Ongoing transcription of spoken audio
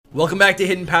Welcome back to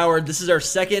Hidden Power. This is our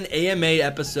second AMA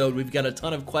episode. We've got a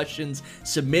ton of questions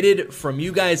submitted from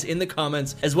you guys in the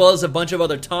comments, as well as a bunch of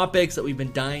other topics that we've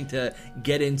been dying to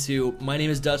get into. My name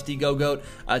is Dusty Gogoat.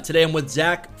 Today I'm with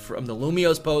Zach from the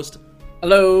Lumios Post.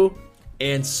 Hello.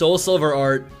 And Soul Silver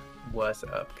Art. What's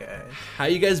up, guys? How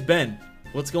you guys been?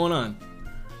 What's going on?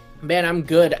 Man, I'm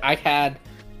good. I had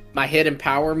my Hidden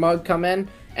Power mug come in,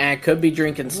 and I could be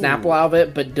drinking Snapple out of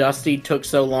it, but Dusty took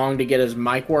so long to get his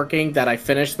mic working that I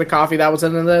finished the coffee that was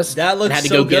into this. That looks and had to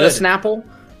so go get a good. Snapple.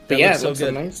 But That yeah, looks it so looks good.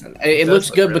 amazing. It looks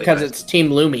look good really because nice. it's Team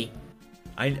Lumi.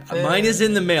 Mine is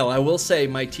in the mail. I will say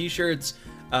my t-shirts,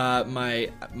 my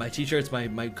t-shirts,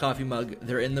 my coffee mug,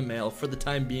 they're in the mail for the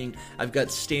time being. I've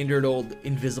got standard old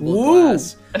invisible Woo!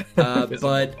 glass.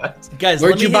 But guys,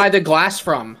 Where'd you buy the glass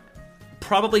from?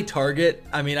 Probably Target.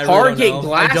 I mean, I Target really don't know.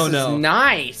 glass I don't know. is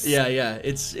nice. Yeah.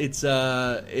 It's.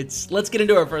 Let's get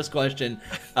into our first question.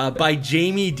 By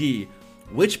Jamie D.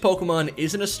 Which Pokemon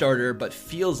isn't a starter but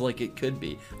feels like it could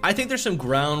be? I think there's some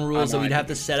ground rules that we'd have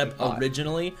to set up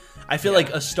originally. I feel like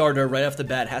a starter right off the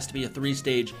bat has to be a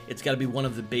 3-stage. It's got to be one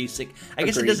of the basic. I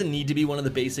guess it Agreed. doesn't need to be one of the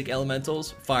basic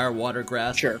elementals: fire, water,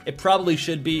 grass. Sure. It probably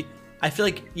should be. I feel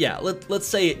like let's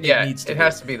say it needs to. It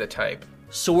has to be the type.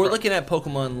 So we're looking at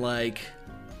Pokemon like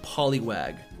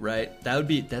Poliwag, right?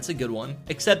 That's a good one.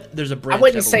 Except there's a I branch.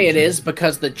 wouldn't say it evolution. is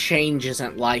because the change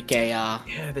isn't like a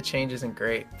Yeah, the change isn't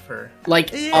great for.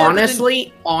 like Yeah,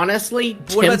 honestly, what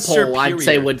about Temple I'd say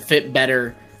Superior? would fit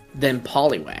better than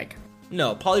Poliwag.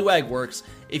 No, Poliwag works.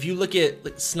 If you look at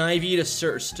like, Snivy to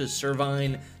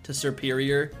Servine to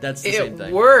Superior, that's the same It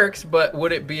thing. works, but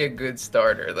would it be a good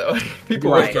starter though?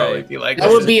 People Right. would probably be like, That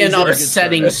would be an These are a good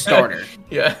upsetting starter.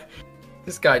 Yeah,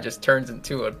 this guy just turns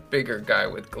into a bigger guy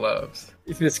with gloves.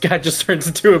 This guy just turns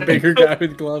into a bigger guy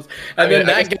with gloves. And I mean,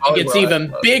 then I that guess guy gets Poliwag even has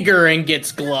gloves. bigger and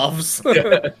gets gloves.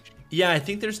 Yeah, I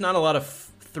think there's not a lot of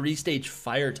 3-stage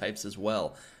fire types as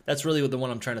well. That's really the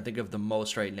one I'm trying to think of the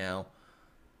most right now.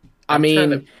 I I'm trying mean,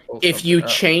 to pull if you something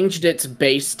up. changed its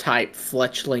base type,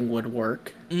 Fletchling would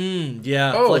work.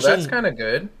 Yeah. Oh, Fletchling- that's kind of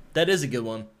good. that is a good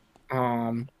one.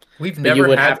 We've But you never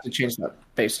would had. have to change that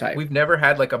base type. We've never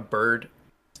had like a bird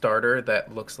starter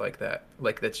that looks like that.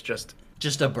 Like that's just,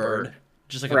 Just a bird.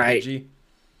 Just like a Right. Pidgey.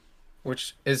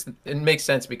 which is it makes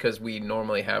sense because we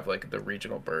normally have like the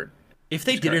regional bird. If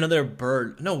they did another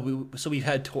bird, we've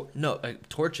had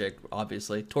Torchic,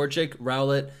 obviously. Torchic,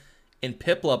 Rowlet, and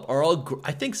Piplup are all.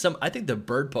 I think the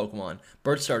bird Pokemon,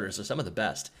 bird starters, are some of the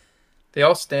best. They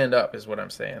all stand up, is what I'm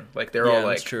saying. Like they're Yeah, all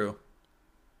like. that's true.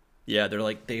 Yeah,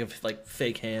 they have like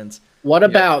fake hands. What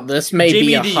about this? May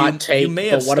be a JBD, hot you take, may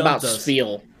have but what about stumped us.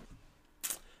 Spheal?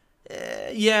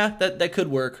 Yeah, that could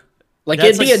work. Like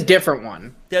That's it'd be like- a different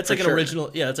one. That's for like an sure.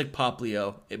 original. Yeah, that's like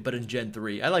Poplio, but in Gen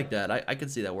 3. I like that. I could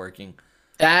see that working.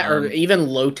 That or even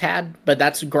Lotad, but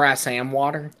that's grass and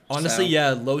water. Honestly, so.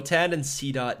 yeah, Lotad and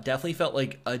Seedot definitely felt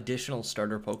like additional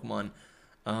starter Pokemon.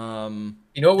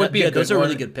 You know what would be a good those are one?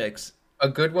 really good picks. A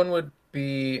good one would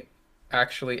be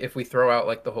actually if we throw out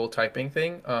like the whole typing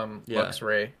thing. Yeah.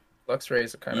 Luxray. Luxray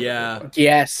is a kind of Yeah. A good one.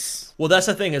 Yes. Well, that's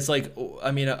the thing. It's like,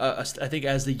 I mean, I think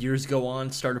as the years go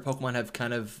on, starter Pokemon have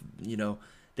kind of,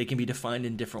 they can be defined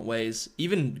in different ways.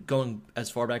 Even going as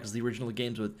far back as the original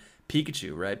games with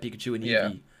Pikachu, right? Pikachu and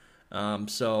Eevee.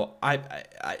 So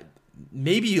I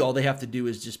maybe all they have to do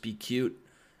is just be cute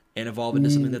and evolve into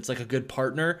something that's like a good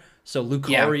partner. So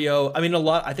Lucario, I mean,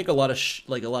 I think a lot of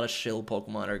shill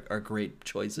Pokemon are great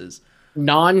choices.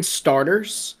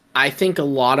 Non-starters, I think a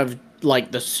lot of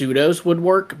like the pseudos would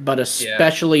work, but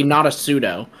especially not a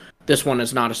pseudo. This one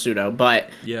is not a pseudo, but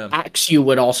Yeah. Axew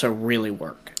would also really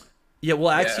work. Yeah,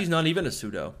 well, Axew's not even a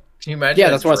pseudo. Can you imagine? Yeah,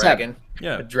 a that's what I said. dragon?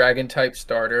 Yeah. A dragon type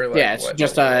starter. Like, Yeah, it's what?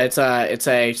 just it's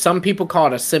a some people call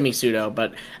it a semi-pseudo,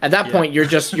 but at that point you're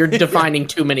defining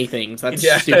too many things. That's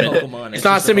Yeah. stupid. Pokemon. It's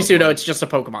not a just semi-pseudo, Pokemon. it's just a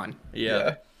Pokemon.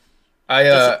 Yeah. I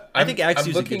think I'm Axew's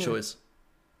a looking- good choice.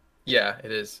 Yeah,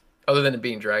 it is. Other than it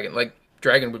being dragon, like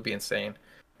dragon would be insane.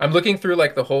 I'm looking through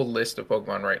like the whole list of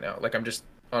Pokemon right now. Like I'm just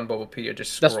on Bubblepedia,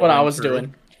 just That's what I scrolling was through.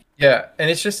 doing. Yeah, and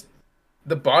it's just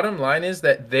the bottom line is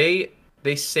that they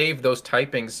save those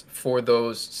typings for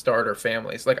those starter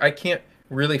families. Like I can't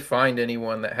really find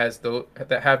anyone that has those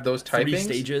typings. 3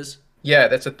 stages. Yeah,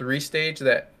 that's a 3-stage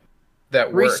that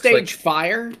works. Three-stage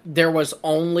fire, there was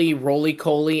only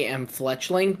Roly-Coly and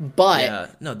Fletchling, but Yeah.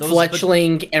 No, those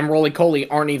Fletchling and Roly-Coly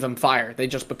aren't even fire. They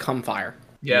just become fire.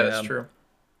 Yeah, Yeah. that's true.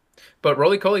 But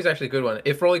Roly-Coly is actually a good one.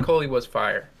 If Roly-Coly was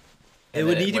fire, It and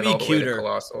would then need to went be all the way cuter.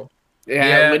 Colossal. Yeah,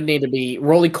 Yeah. it would need to be.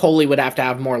 Roly-Coly would have to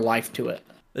have more life to it.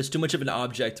 There's too much of an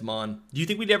Objectmon. Do you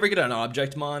think we'd ever get an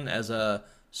Objectmon as a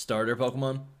starter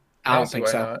Pokemon? I don't see think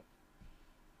why so. not.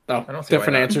 Oh, I don't see why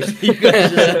different not. answers. You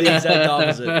guys just said the exact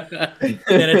opposite.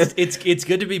 And it's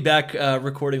good to be back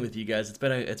recording with you guys. It's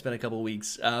been a couple of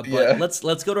weeks. But Yeah.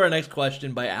 let's go to our next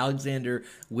question by Alexander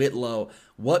Whitlow.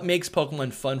 What makes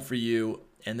Pokemon fun for you?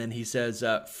 And then he says,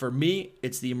 for me,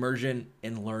 it's the immersion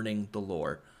and learning the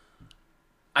lore.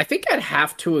 I think I'd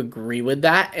have to agree with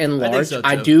that in think large. so,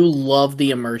 I too. do love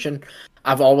the immersion.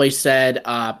 I've always said,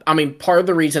 I mean, part of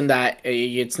the reason that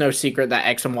it's no secret that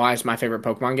X and Y is my favorite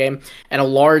Pokemon game, and a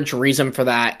large reason for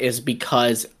that is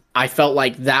because I felt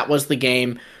like that was the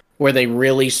game where they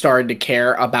really started to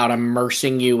care about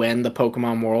immersing you in the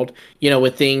Pokemon world. You know,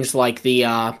 with things like the,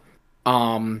 I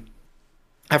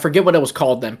forget what it was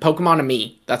called then, Pokemon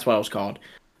Me. That's what it was called.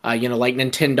 You know, like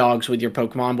Nintendogs with your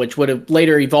Pokemon, which would have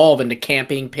later evolved into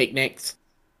camping, picnics.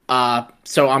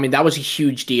 So, I mean, that was a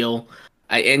huge deal.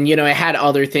 And, you know, it had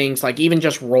other things, like even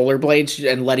just rollerblades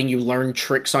and letting you learn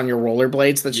tricks on your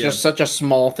rollerblades. That's just such a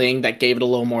small thing that gave it a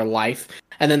little more life.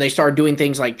 And then they started doing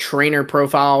things like trainer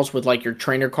profiles with, like, your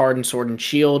trainer card and Sword and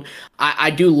Shield. I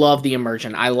do love the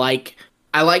immersion. I like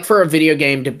for a video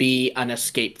game to be an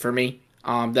escape for me.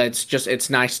 It's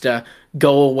nice to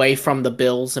go away from the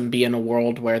bills and be in a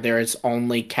world where there is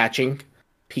only catching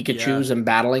Pikachus and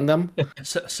battling them.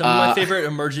 So, some of my favorite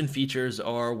immersion features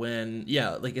are when,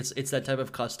 like it's that type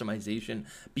of customization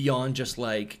beyond just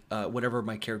like whatever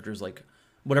my character's like,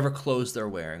 whatever clothes they're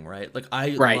wearing, right? Like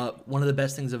love, one of the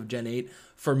best things of Gen 8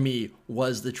 for me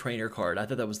was the trainer card. I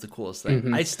thought that was the coolest thing.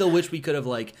 Mm-hmm. I still wish we could have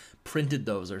like printed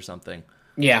those or something.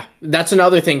 Yeah, that's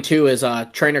another thing too is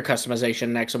trainer customization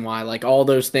in X and Y. Like all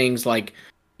those things, like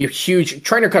your huge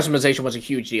trainer customization was a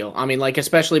huge deal. I mean, like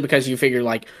especially because you figure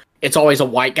like it's always a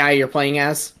white guy you're playing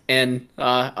as in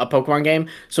a Pokemon game.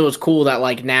 So it's cool that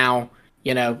like now,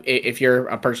 you know, if you're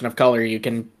a person of color, you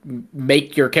can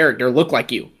make your character look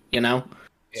like you. You know.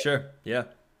 Sure. Yeah.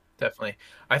 Definitely.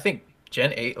 I think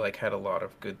Gen 8 like had a lot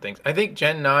of good things. I think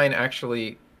Gen 9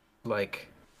 actually like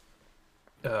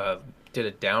did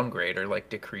a downgrade or like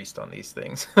decreased on these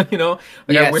things. You know?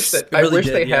 Like Yes, I wish that it really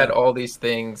they did, had yeah. all these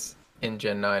things in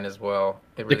Gen 9 as well.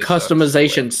 It The really sucks.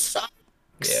 customization sucks.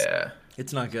 Yeah.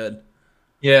 It's not good.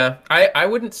 Yeah. I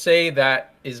wouldn't say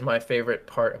that is my favorite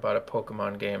part about a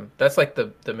Pokemon game. That's like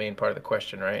the main part of the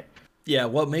question, right? Yeah.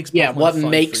 What makes Yeah, Pokemon what fun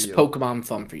makes for you? Pokemon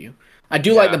fun for you? I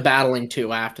do like Yeah. the battling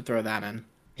too. I have to throw that in.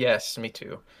 Yes, me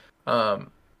too.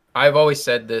 I've always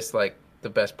said this, like the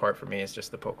best part for me is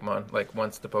just the Pokemon. Like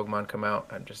once the Pokemon come out,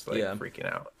 I'm just like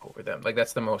freaking out over them. Like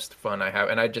that's the most fun I have,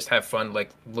 and I just have fun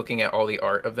like looking at all the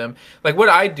art of them. Like what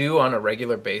I do on a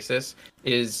regular basis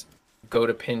is go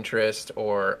to Pinterest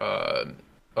or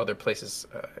other places.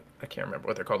 I can't remember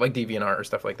what they're called, like DeviantArt or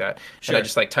stuff like that. Sure. And I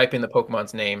just like type in the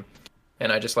Pokemon's name,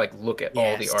 and I just like look at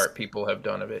all the Yes. art people have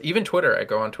done of it. Even Twitter, I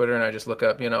go on Twitter and I just look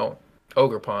up, you know,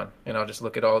 Ogerpon, and I'll just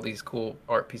look at all these cool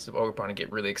art pieces of Ogerpon and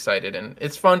get really excited, and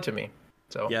it's fun to me.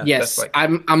 So Yeah. Yes, that's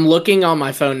like I'm looking on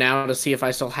my phone now to see if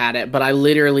I still had it, but I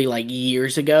literally like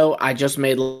years ago I just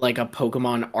made like a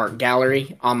Pokemon art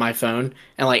gallery on my phone,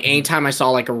 and like anytime I saw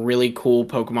like a really cool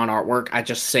Pokemon artwork, I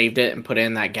just saved it and put it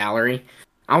in that gallery.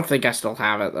 I don't think I still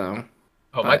have it though.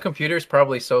 oh, my computer's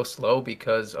probably so slow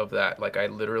because of that. Like I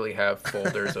literally have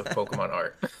folders of Pokemon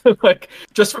art, like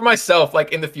just for myself.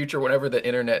 Like in the future, whenever the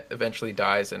internet eventually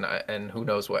dies, and who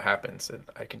knows what happens, and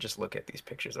I can just look at these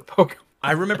pictures of Pokemon.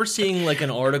 I remember seeing like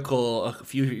an article a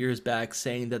few years back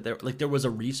saying that there was a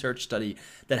research study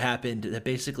that happened that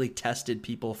basically tested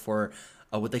people for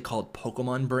what they called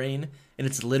Pokemon brain, and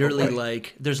it's literally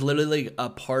like there's literally a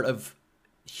part of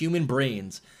human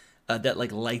brains that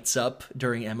like lights up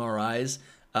during MRIs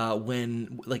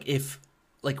when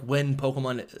when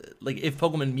Pokemon if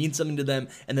Pokemon means something to them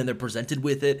and then they're presented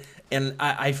with it, and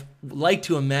I like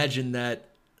to imagine that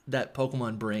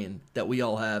Pokemon brain that we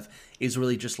all have is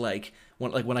really just like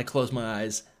when I close my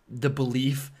eyes, the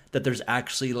belief that there's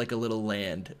actually like a little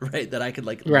land, right, that I could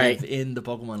like live in the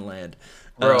Pokemon land.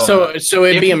 Bro. So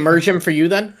it'd be immersion for you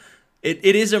then?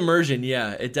 It is immersion,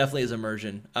 yeah. It definitely is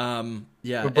immersion.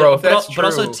 Yeah, But bro, if that's but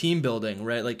also true- team building,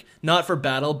 right? Like not for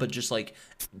battle, but just like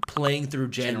playing through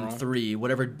Gen General. 3,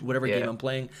 whatever game I'm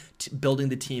playing, building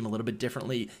the team a little bit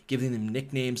differently, giving them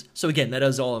nicknames. So again, that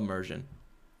is all immersion.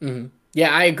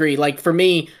 Yeah, I agree. Like for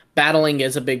me, battling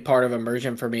is a big part of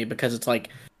immersion for me because it's like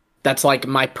that's like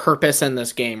my purpose in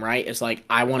this game, right? It's like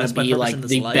I want That's to my be purpose like in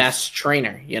this the life. best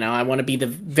trainer, you know? I want to be the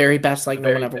very best like no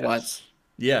very one ever best. was.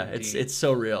 Yeah, it's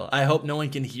so real. I hope no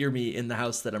one can hear me in the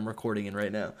house that I'm recording in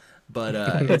right now, but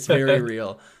it's very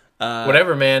real.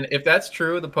 Whatever, man. If that's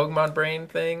true, the Pokemon brain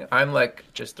thing, I'm like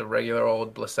just a regular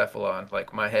old Blacephalon.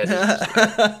 Like my head is just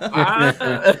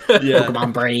like, Yeah.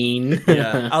 Pokemon brain.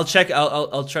 Yeah, I'll check.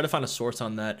 I'll try to find a source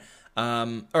on that.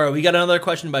 All right, we got another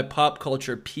question by Pop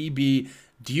Culture PB.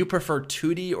 Do you prefer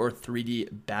 2D or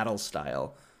 3D battle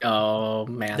style? Oh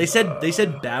man, they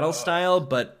said battle style,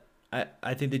 but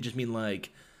I think they just mean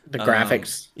like the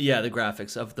graphics. Yeah, the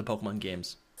graphics of the Pokemon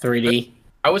games. 3D.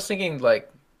 I was thinking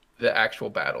like the actual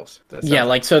battles. Yeah,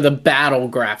 like so the battle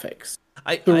graphics.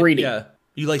 3D. Yeah,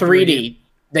 you like 3D.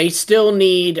 They still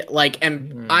need like,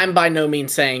 and I'm by no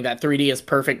means saying that 3D is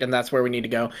perfect and that's where we need to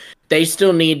go. They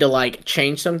still need to like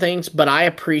change some things, but I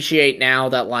appreciate now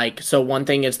that like, so one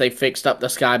thing is they fixed up the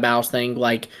Sky Battles thing,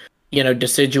 like, you know,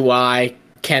 Decidueye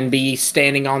can be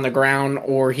standing on the ground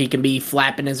or he can be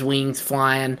flapping his wings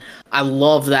flying. I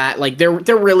love that. Like they're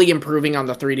really improving on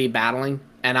the 3D battling,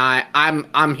 and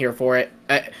I'm here for it.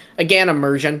 Again,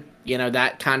 immersion, you know,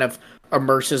 that kind of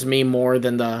immerses me more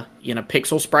than the, you know,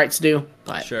 pixel sprites do.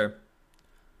 But sure.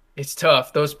 It's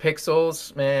tough. Those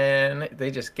pixels, man,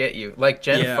 they just get you. Like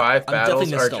Gen 5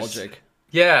 battles are just,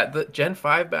 yeah, the Gen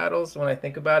 5 battles, when I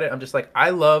think about it, I'm just like,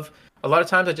 a lot of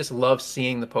times I just love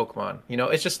seeing the Pokemon. You know,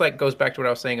 it's just like goes back to what I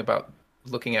was saying about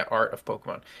looking at art of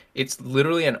Pokemon. It's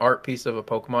literally an art piece of a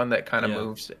Pokemon that kind of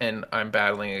moves and I'm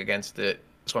battling against it.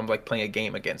 So I'm like playing a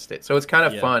game against it. So it's kind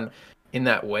of fun in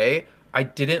that way. I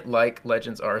didn't like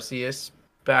Legends Arceus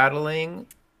battling.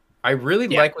 I really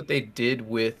like what they did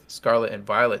with Scarlet and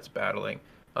Violet's battling.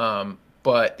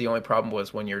 But the only problem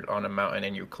was when you're on a mountain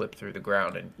and you clip through the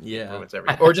ground and it ruins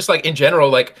everything. Or just like in general,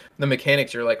 like the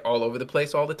mechanics are like all over the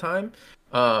place all the time.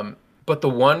 But the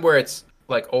one where it's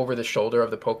like over the shoulder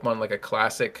of the Pokemon, like a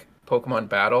classic Pokemon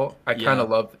battle, I kind of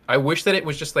love. I wish that it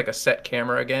was just like a set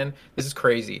camera again. This is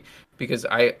crazy because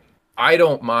I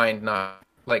don't mind not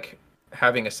like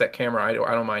having a set camera. I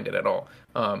don't mind it at all.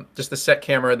 Just the set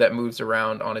camera that moves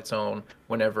around on its own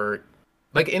whenever,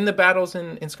 like in the battles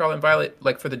in Scarlet and Violet,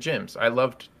 like for the gyms, I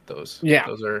loved those. Yeah,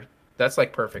 that's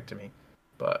like perfect to me.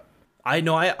 But I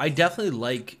know I definitely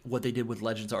like what they did with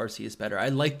Legends Arceus better. I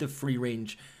like the free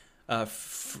range,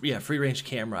 free range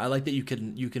camera. I like that you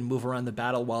can move around the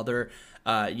battle while they're,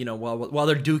 while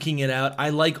they're duking it out. I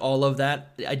like all of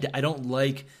that. I don't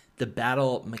like the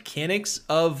battle mechanics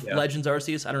of Legends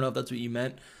Arceus. I don't know if that's what you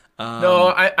meant.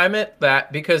 No, I meant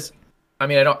that because, I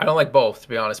mean, I don't like both, to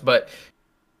be honest, but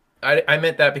I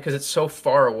meant that because it's so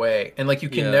far away and like you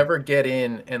can never get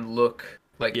in and look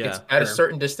like it's at a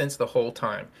certain distance the whole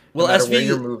time. No matter where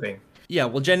you're moving. Yeah,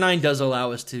 well, Gen 9 does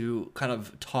allow us to kind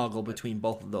of toggle between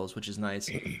both of those, which is nice.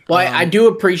 Well, I do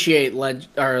appreciate Legends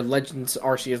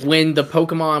Arceus when the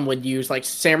Pokemon would use, like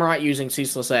Samurai using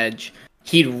Ceaseless Edge,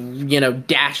 he'd,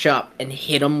 dash up and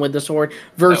hit him with the sword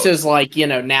versus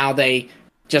now they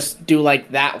just do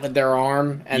like that with their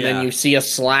arm and then you see a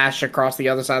slash across the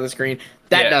other side of the screen.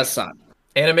 That does suck.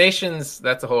 Animations,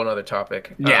 that's a whole other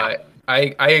topic. Yeah.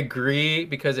 I agree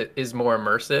because it is more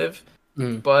immersive,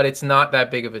 but it's not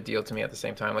that big of a deal to me at the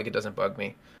same time. Like it doesn't bug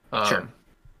me. Sure.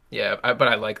 Yeah, but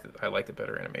I like the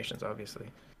better animations, obviously.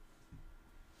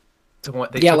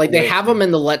 They have them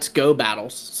in the Let's Go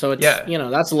battles, so it's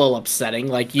that's a little upsetting.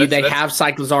 Like they have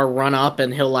Cyclizar run up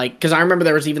and he'll because I remember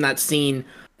there was even that scene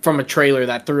from a trailer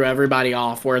that threw everybody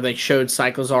off where they showed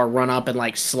Cyclizar run up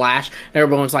and slash, and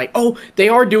everyone's like, "Oh, they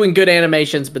are doing good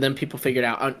animations," but then people figured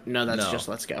out, "Oh, no, that's just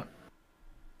Let's Go."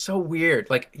 So weird.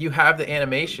 Like you have the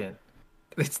animation,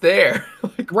 it's there.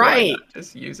 Right?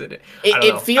 Just use it.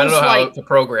 It feels I don't know like how to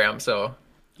program. So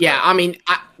yeah, I mean,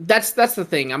 that's the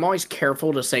thing. I'm always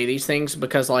careful to say these things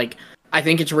because I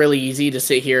think it's really easy to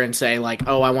sit here and say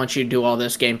 "Oh, I want you to do all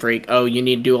this, Game Freak. Oh, you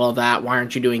need to do all that. Why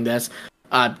aren't you doing this?"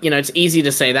 It's easy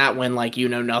to say that when you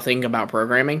know nothing about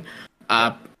programming,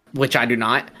 which I do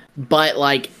not. But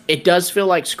it does feel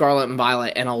like Scarlet and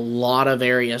Violet in a lot of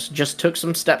areas just took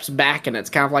some steps back, and it's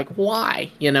kind of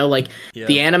why?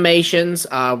 The animations.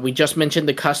 We just mentioned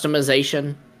the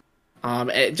customization.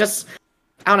 It just,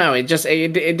 I don't know. It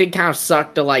did kind of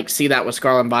suck to see that with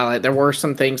Scarlet and Violet. There were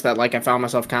some things that I found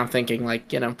myself kind of thinking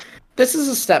this is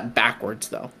a step backwards,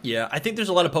 though. Yeah, I think there's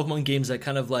a lot of Pokemon games that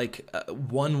kind of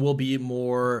one will be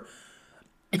more.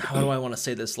 How do I want to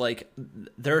say this?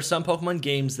 There are some Pokemon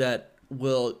games that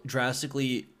will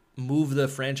drastically move the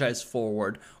franchise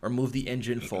forward or move the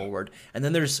engine forward, and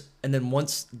then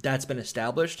once that's been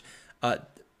established,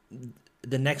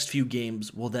 the next few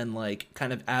games will then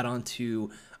kind of add on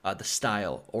to the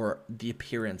style or the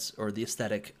appearance or the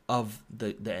aesthetic of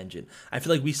the engine. I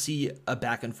feel like we see a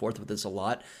back and forth with this a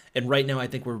lot, and right now I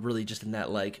think we're really just in that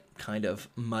kind of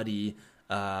muddy,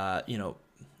 I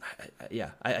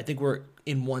think we're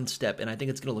in one step, and I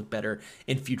think it's going to look better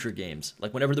in future games.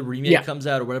 Whenever the remake comes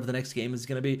out or whatever the next game is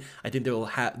going to be, I think they'll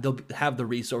have the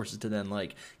resources to then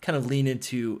kind of lean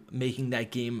into making that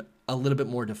game a little bit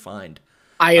more defined.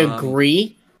 I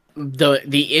agree.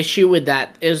 The issue with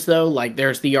that is, though, like,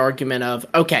 there's the argument of,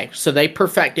 okay, so they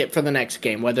perfect it for the next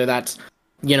game, whether that's,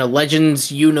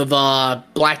 Legends Unova,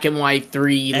 Black and White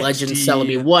 3, XD. Legends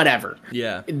Celebi, whatever.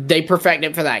 Yeah. They perfect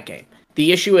it for that game.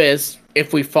 The issue is,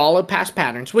 if we follow past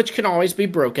patterns, which can always be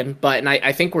broken, and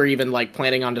I think we're even, like,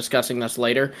 planning on discussing this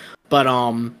later, but,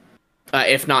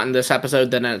 if not in this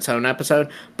episode, then in its own episode,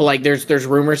 but, like, there's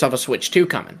rumors of a Switch 2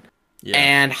 coming. Yeah.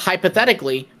 And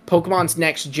hypothetically, Pokemon's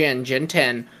next gen, Gen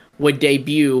 10, would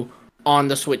debut on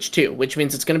the Switch 2, which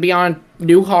means it's going to be on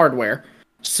new hardware.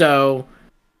 So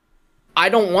I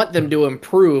don't want them to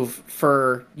improve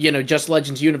for, just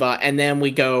Legends Unova, and then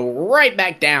we go right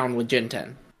back down with Gen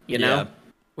 10, Yeah.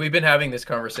 We've been having this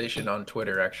conversation on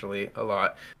Twitter, actually, a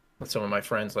lot with some of my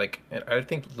friends. Like, and I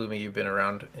think, Lumi, you've been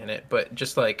around in it, but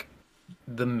just, like,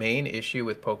 the main issue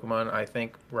with Pokemon, I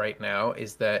think, right now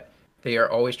is that they are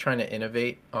always trying to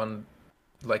innovate on,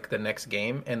 like, the next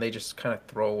game, and they just kind of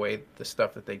throw away the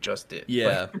stuff that they just did.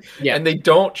 Yeah. Yeah. And they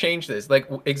don't change this. Like,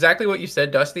 exactly what you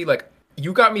said, Dusty. Like,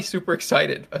 you got me super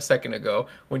excited a second ago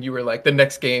when you were like, the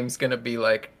next game's going to be,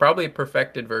 like, probably a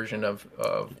perfected version of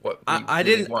what we I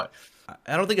really didn't want.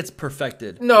 I don't think it's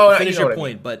perfected. No, finish you know your what I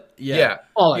point, mean. but yeah. Yeah.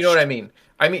 Polished. You know what I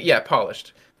mean? Yeah,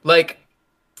 polished. Like,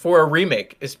 for a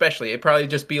remake, especially, it'd probably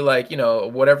just be like,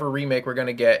 whatever remake we're going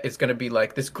to get is going to be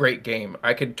like this great game.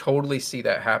 I could totally see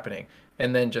that happening.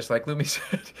 And then, just like Lumi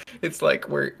said, it's like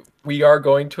we are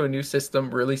going to a new system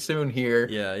really soon here.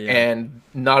 Yeah, yeah. And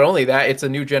not only that, it's a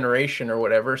new generation or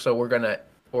whatever. So they're going to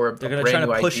try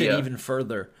to push it even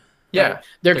further. Yeah.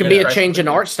 There could be a change in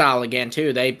art style again,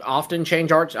 too. They often change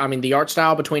art. I mean, the art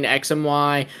style between X and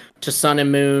Y to Sun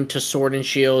and Moon to Sword and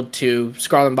Shield to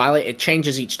Scarlet and Violet, it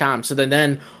changes each time. So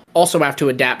then also have to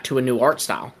adapt to a new art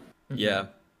style. Yeah.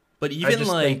 But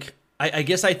even I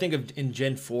guess I think of in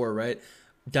Gen 4, right?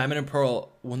 Diamond and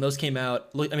Pearl, when those came out,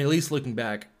 at least looking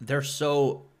back, they're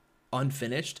so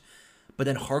unfinished. But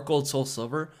then Heart Gold, Soul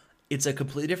Silver, it's a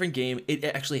completely different game. It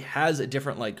actually has a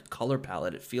different, like, color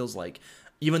palette, it feels like.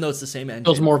 Even though it's the same engine. It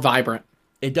feels more vibrant.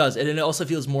 It does. And it also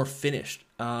feels more finished.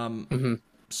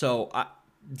 So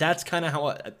that's kind of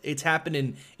how it's happened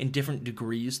in different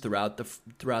degrees throughout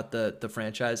the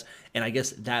franchise. And I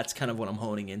guess that's kind of what I'm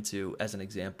honing into as an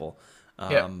example.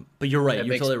 But you're right.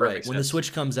 You're totally right. When the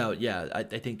Switch comes out, I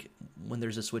think when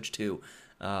there's a Switch 2,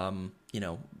 who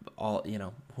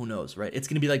knows, right? It's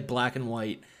going to be like Black and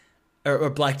White or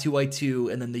Black 2, White 2,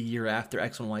 and then the year after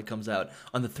X and Y comes out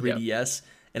on the 3DS,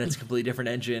 and it's a completely different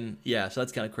engine. Yeah, so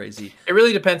that's kind of crazy. It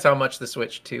really depends how much the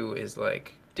Switch 2 is,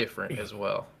 like, different as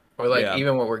well. Or, like,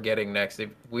 even what we're getting next.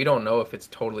 We don't know if it's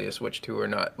totally a Switch 2 or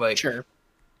not. Like, sure.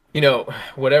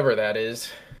 Whatever that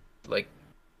is, like,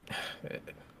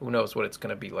 who knows what it's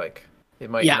going to be like. It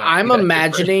might. Yeah, I'm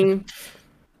imagining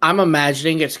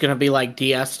it's going to be like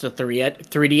DS to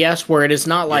 3DS, where it is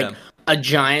not like a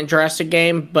giant drastic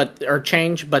game, but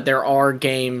there are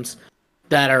games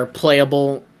that are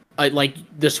playable. Like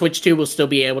the Switch 2 will still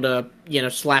be able to,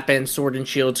 slap in Sword and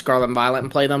Shield, Scarlet and Violet and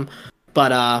play them,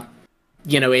 but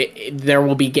there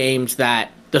will be games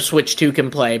that the Switch 2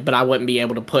 can play, but I wouldn't be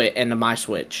able to put into my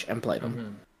Switch and play them.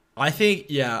 Mm-hmm. I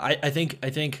think, I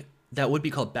think that would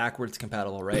be called backwards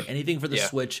compatible, right? Anything for the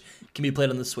Switch can be played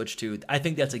on the Switch 2. I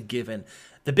think that's a given.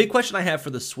 The big question I have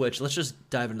for the Switch, let's just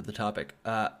dive into the topic.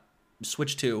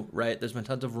 Switch 2, right? There's been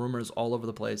tons of rumors all over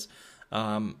the place.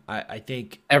 I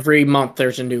think every month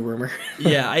there's a new rumor.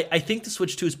 I think the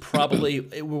Switch 2 is probably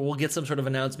we'll get some sort of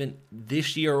announcement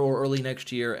this year or early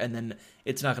next year, and then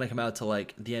it's not going to come out till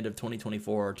like the end of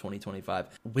 2024 or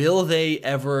 2025. Will they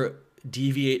ever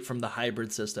deviate from the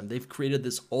hybrid system? They've created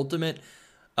this ultimate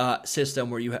system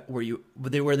where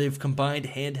they've combined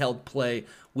handheld play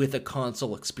with a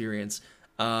console experience,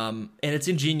 and it's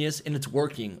ingenious and it's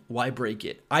working. Why break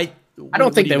it? I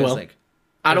don't think they will.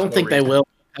 I don't think they will.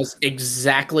 Because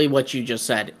exactly what you just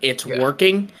said. It's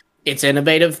working. It's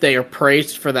innovative. They are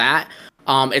praised for that.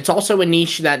 It's also a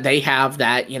niche that they have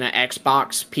that,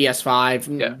 Xbox,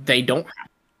 PS5, they don't have.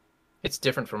 It's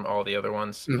different from all the other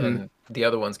ones, and the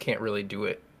other ones can't really do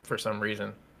it for some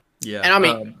reason. Yeah. And I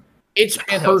mean, it's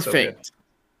perfect. So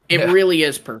it really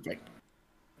is perfect.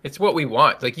 It's what we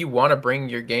want. Like, you want to bring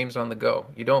your games on the go.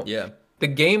 You don't. Yeah. The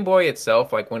Game Boy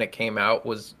itself, like, when it came out,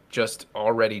 was just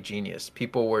already genius.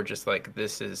 People were just like,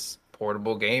 this is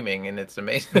portable gaming and it's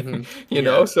amazing. you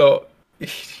know, so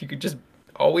you could just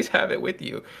always have it with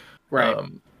you. Right.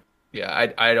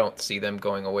 Yeah, I don't see them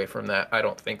going away from that. I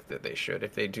don't think that they should.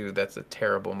 If they do, that's a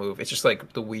terrible move. It's just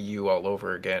like the Wii U all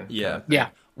over again. Yeah. Yeah.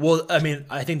 Well, I mean,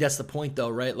 I think that's the point, though,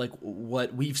 right? Like,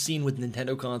 what we've seen with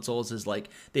Nintendo consoles is, like,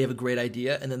 they have a great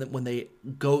idea, and then when they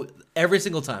go, every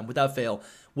single time, without fail,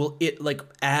 will it, like,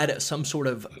 add some sort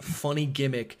of funny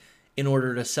gimmick in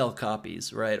order to sell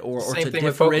copies, right? Or Same to thing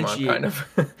differentiate. with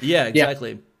Pokemon, kind of. Yeah,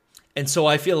 exactly. And so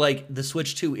I feel like the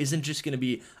Switch 2 isn't just going to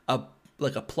be a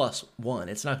 +1.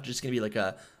 It's not just going to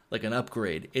be like an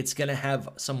upgrade. It's going to have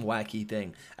some wacky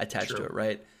thing attached to it,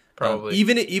 right? Probably.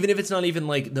 Even if it's not even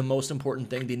like the most important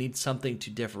thing, they need something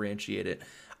to differentiate it.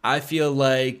 I feel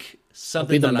like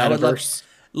something the that I would metaverse.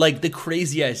 like the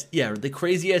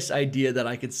craziest idea that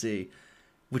I could see,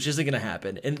 which isn't going to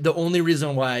happen. And the only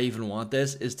reason why I even want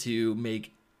this is to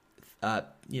make,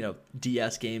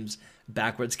 DS games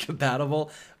backwards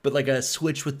compatible, but like a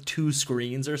Switch with 2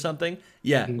 screens or something.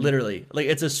 Yeah, literally, like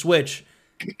it's a Switch.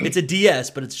 It's a DS,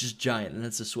 but it's just giant, and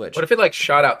it's a Switch. What if it like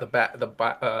shot out the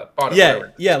bottom?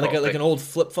 Yeah, like an old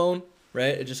flip phone,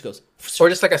 right? It just goes. Or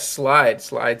just like a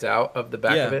slides out of the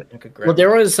back of it. And could grab Well, there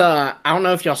was I don't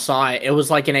know if y'all saw it. It was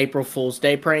like an April Fool's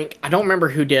Day prank. I don't remember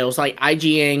who did. It was like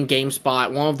IGN,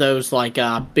 GameSpot, one of those like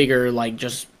bigger like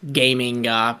just gaming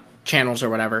channels or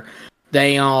whatever.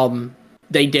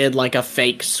 They did like a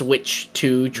fake Switch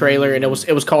 2 trailer, and it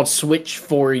was called Switch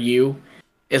for You,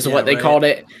 is what they called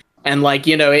it. And like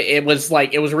it was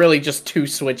really just 2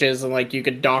 switches, and like you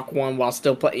could dock one while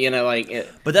still play.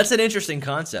 But that's an interesting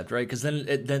concept, right? Because then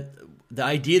the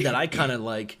idea that I kind of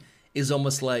like is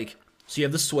almost like, so you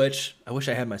have the Switch. I wish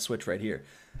I had my Switch right here.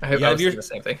 I was thinking the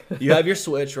same thing. You have your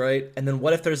Switch, right? And then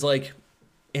what if there's like,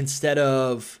 instead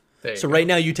of right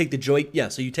now you take the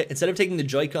so instead of taking the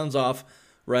Joy-Cons off,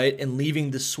 right, and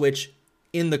leaving the Switch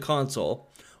in the console,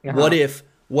 what if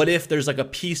there's like a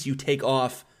piece you take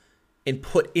off and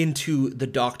put into the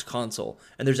docked console,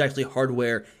 and there's actually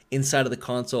hardware inside of the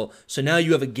console. So now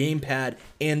you have a gamepad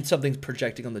and something's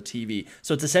projecting on the TV.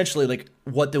 So it's essentially like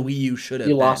what the Wii U should have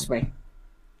been. You lost me.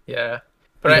 Yeah.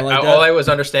 But all I was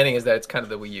understanding is that it's kind of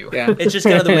the Wii U. Yeah. It's just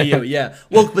kind of the Wii U, yeah.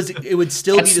 Well, but it would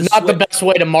still be the not the best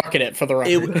way to market it, for the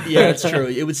record. Yeah, that's true.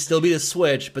 It would still be the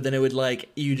Switch, but then it would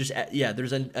there's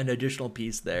an additional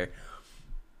piece there.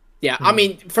 Yeah, I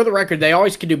mean, for the record, they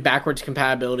always could do backwards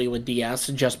compatibility with DS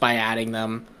just by adding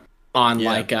them on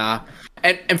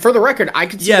and for the record, I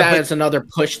could see that as another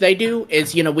push they do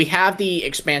is, we have the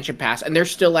expansion pass, and they're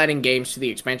still adding games to the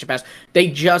expansion pass. They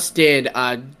just did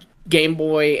Game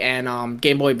Boy and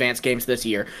Game Boy Advance games this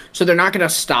year, so they're not going to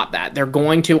stop that. They're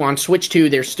going to, on Switch 2,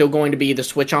 there's still going to be the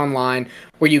Switch Online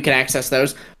where you can access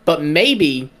those, but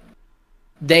maybe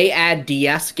they add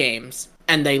DS games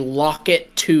and they lock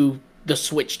it to the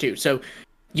Switch 2. So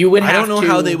you would have I don't know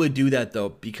how they would do that though,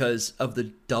 because of the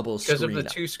double screen. Because of the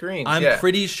 2 screens. I'm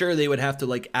pretty sure they would have to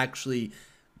like actually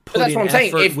put that's in what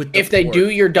I'm saying. If they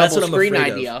do your double screen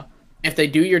idea, if they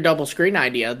do your double screen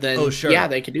idea, then yeah,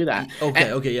 they could do that.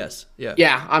 Okay, yes. Yeah.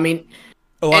 Yeah, I mean,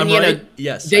 I'm right.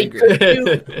 Yes, they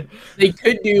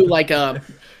could do like a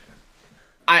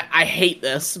I hate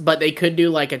this, but they could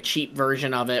do like a cheap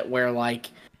version of it where like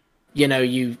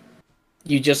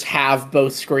you just have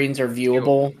both screens are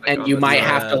viewable, and you might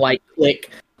have to like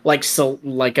click like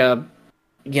a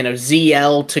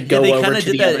ZL to go over to the other screen. They kind of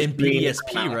did that in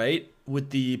BDSP, right? With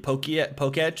the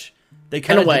Poketch. They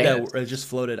kind of did that where it just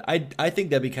floated. I think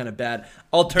that'd be kind of bad.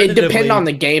 Alternatively, it depends on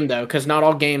the game though, because not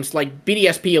all games like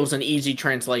BDSP was an easy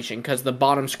translation because the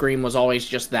bottom screen was always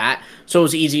just that, so it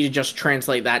was easy to just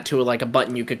translate that to like a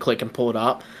button you could click and pull it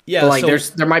up. Yeah, but like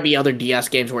there might be other DS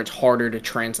games where it's harder to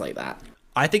translate that.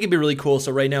 I think it'd be really cool.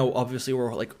 So right now, obviously,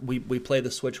 we're like we play the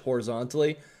Switch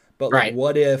horizontally, but like,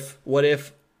 what if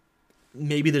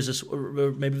maybe maybe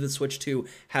the Switch 2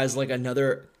 has like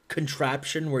another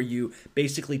contraption where you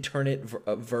basically turn it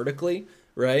vertically,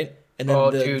 right? And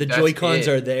then the Joy-Cons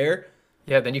are there.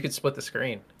 Yeah, then you could split the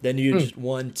screen. Then you just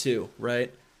 1, 2,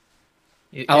 right?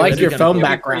 I like your phone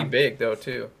background. Pretty big though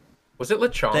too. Was it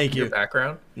Lechonk in your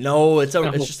background? No, it's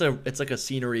like a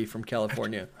scenery from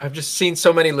California. I've just seen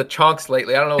so many Lechonks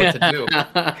lately. I don't know what to do.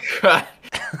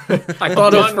 I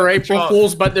thought it was for April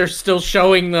Fools, but they're still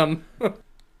showing them.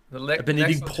 I've been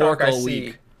eating pork all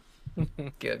week.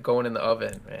 Going in the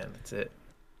oven, man. That's it.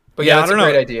 But yeah, that's a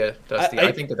great idea, Dusty.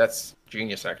 I think that's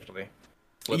genius, actually.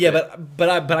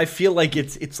 But I feel like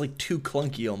it's like too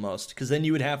clunky almost, because then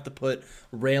you would have to put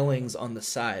railings on the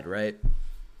side, right?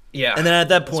 Yeah. And then at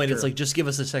that point, it's like, just give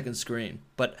us a second screen.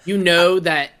 But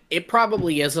that it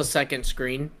probably is a second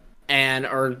screen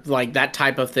or like that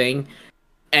type of thing.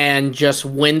 And just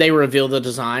when they reveal the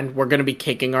design, we're going to be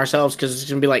kicking ourselves because it's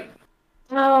going to be like,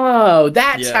 oh,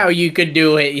 that's how you could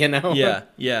do it, Yeah,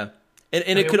 yeah.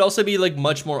 And it could also be like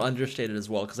much more understated as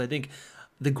well, because I think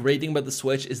the great thing about the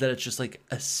Switch is that it's just like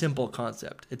a simple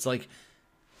concept. It's like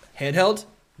handheld,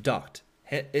 docked.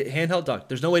 Handheld docked.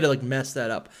 There's no way to like mess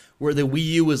that up. Where the Wii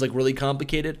U was like really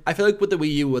complicated. I feel like with the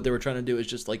Wii U, what they were trying to do is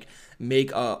just like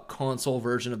make a console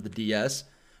version of the DS,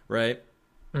 right?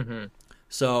 Mm-hmm.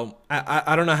 So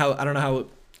I don't know how. I don't know.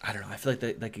 I feel like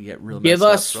that could get real. Give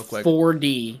us real quick.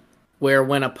 4D, where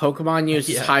when a Pokemon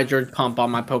uses Hydro Pump on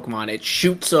my Pokemon, it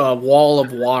shoots a wall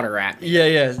of water at me.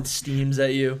 Yeah, it steams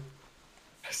at you.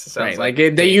 Right, like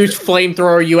they use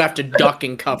flamethrower, you have to duck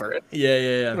and cover it.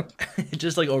 Yeah. It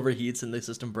just like overheats and the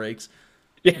system breaks.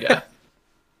 Yeah.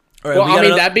 All right, well, I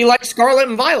mean, that'd be like Scarlet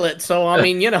and Violet, so I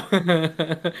mean, you know.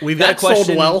 We've got a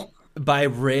question sold well. by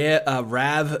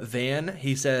Rav Van.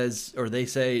 He says, or they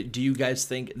say, do you guys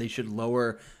think they should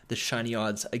lower the shiny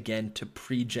odds again to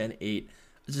pre-Gen 8,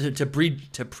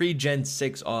 to pre-Gen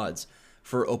 6 odds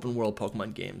for open world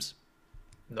Pokemon games?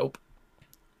 Nope.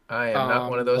 I am not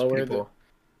one of those people.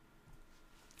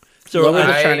 So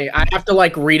shiny. I have to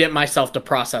like read it myself to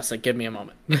process it. Give me a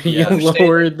moment. You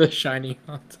lowered the shiny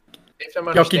odds.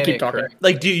 Y'all keep talking.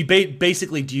 Like, do you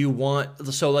basically do you want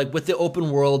like with the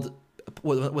open world,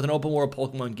 with an open world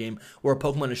Pokemon game where a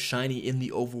Pokemon is shiny in the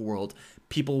overworld,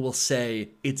 people will say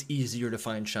it's easier to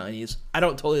find shinies. I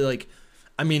don't totally like.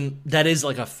 I mean, that is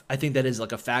like I think that is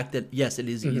like a fact that yes, it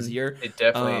is easier. It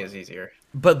definitely is easier.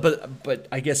 But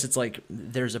I guess it's like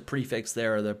there's a prefix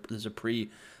there. Or there's a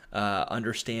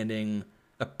understanding,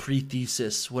 a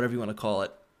pre-thesis, whatever you want to call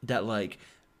it, that like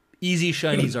easy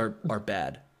shinies are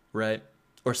bad, right?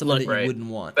 Or something that you wouldn't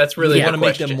want. That's really you want to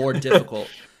make them more difficult.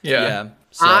 Yeah.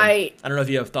 So, I don't know if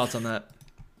you have thoughts on that.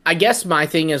 I guess my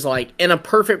thing is like in a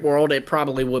perfect world, it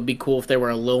probably would be cool if they were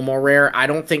a little more rare. I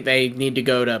don't think they need to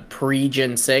go to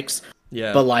pre-Gen 6.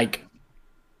 Yeah. But like,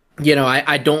 you know,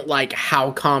 I don't like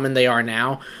how common they are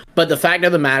now. But the fact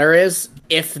of the matter is,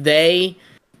 if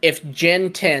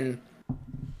Gen 10,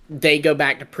 they go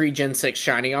back to pre-Gen 6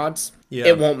 shiny odds,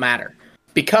 it won't matter.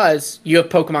 Because you have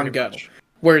Pokemon Go,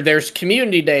 where there's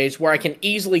community days where I can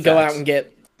easily go out and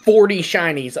get 40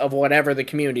 shinies of whatever the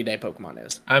community day Pokemon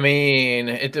is. I mean,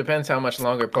 it depends how much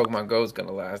longer Pokemon Go is going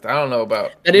to last. I don't know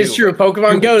about That is true.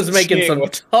 Pokemon Go is making some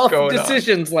tough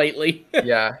decisions lately.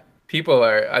 Yeah. People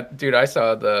are... Dude, I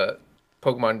saw the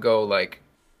Pokemon Go, like,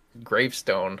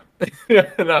 gravestone.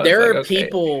 There are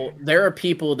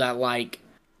people that, like...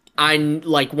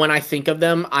 when I think of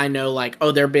them, I know, like,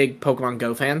 oh, they're big Pokemon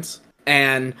Go fans.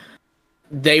 And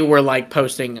they were, like,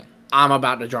 posting, I'm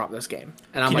about to drop this game.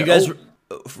 And I'm Can like, you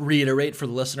guys reiterate for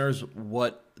the listeners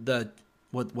what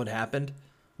happened?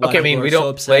 Okay, I mean, we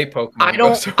don't play Pokemon I don't,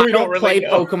 Go, so we don't play really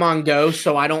know. Pokemon Go,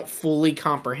 so I don't fully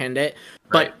comprehend it.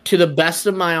 But to the best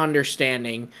of my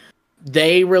understanding,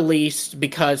 they released,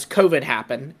 because COVID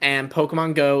happened, and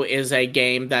Pokemon Go is a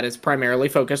game that is primarily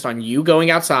focused on you going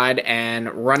outside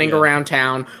and running around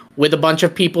town with a bunch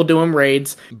of people doing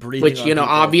raids, which, you know,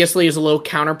 obviously is a little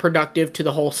counterproductive to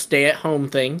the whole stay-at-home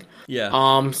thing.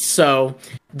 Yeah. So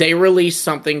they released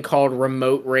something called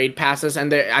remote raid passes,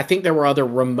 and I think there were other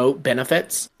remote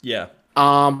benefits. Yeah.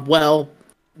 Well,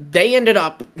 they ended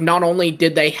up, not only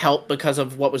did they help because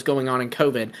of what was going on in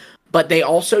COVID, but they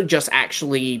also just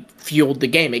actually fueled the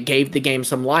game. It gave the game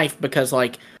some life because,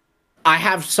 like, I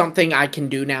have something I can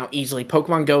do now easily.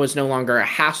 Pokemon Go is no longer a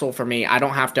hassle for me. I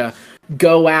don't have to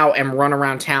go out and run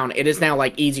around town. It is now,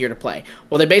 like, easier to play.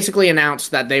 Well, they basically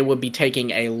announced that they would be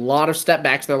taking a lot of step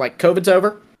backs. They're like, COVID's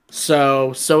over,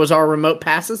 so is our remote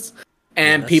passes.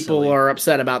 And people are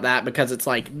upset about that because it's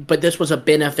like, but this was a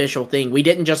beneficial thing. We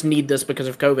didn't just need this because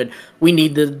of COVID. We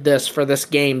needed this for this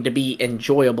game to be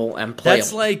enjoyable and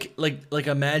playable. That's like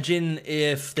imagine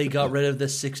if they got rid of the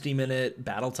 60-minute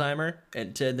battle timer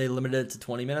and they limited it to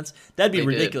 20 minutes. That'd be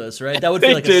ridiculous, right? That would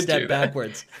be like a step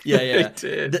backwards. Yeah.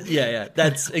 Yeah.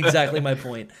 That's exactly my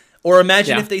point. Or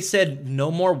imagine if they said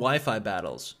no more Wi-Fi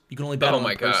battles. You can only battle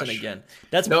in person again.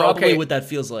 That's probably what that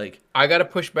feels like. I got to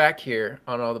push back here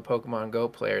on all the Pokemon Go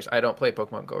players. I don't play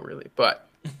Pokemon Go really, but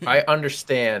I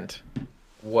understand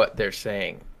what they're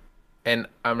saying. And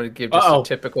I'm going to give just a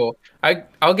typical...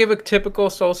 I'll give a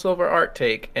typical Soul Silver art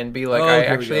take and be like,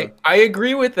 I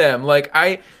agree with them. Like,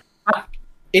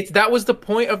 that was the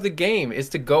point of the game, is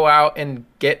to go out and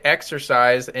get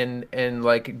exercise and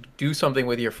like do something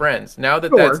with your friends. Now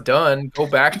that that's done, go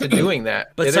back to doing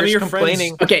that. But some of your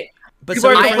friends, but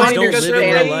some of your friends don't live in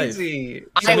real life.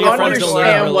 I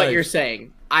understand what you're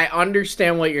saying. I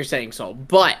understand what you're saying, Sol.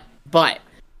 But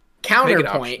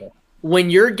counterpoint, when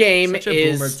your game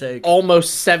is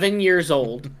almost 7 years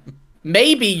old,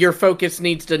 maybe your focus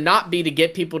needs to not be to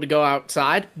get people to go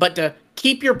outside, but to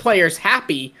keep your players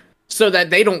happy. so that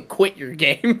they don't quit your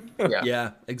game.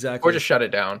 Yeah, exactly. Or just shut it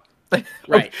down.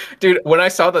 Right. Dude, when I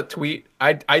saw the tweet,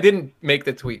 I didn't make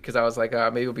the tweet because I was like,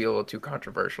 maybe it'll be a little too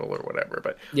controversial or whatever.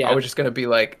 But Yeah. I was just gonna be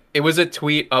like, it was a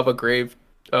tweet of a grave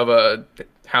of a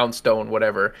Houndstone,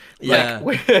 whatever. Yeah.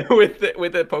 Like, with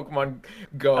the Pokemon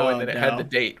Go, and then it had the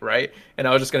date, right? And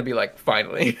I was just gonna be like,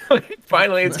 finally,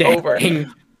 finally it's over.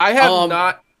 I have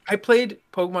not. I played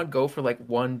Pokemon Go for like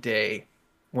one day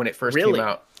when it first came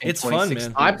out. It's fun,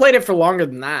 man. I played it for longer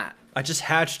than that. I just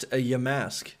hatched a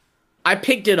Yamask. I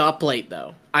picked it up late,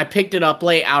 though. I picked it up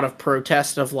late out of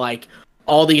protest of, like,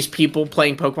 all these people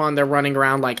playing Pokemon. They're running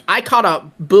around like, I caught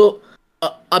a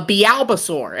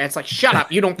Bialbasaur. And it's like, shut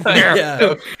up, you don't play. Yeah.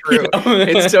 So true.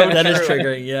 It's so That true. is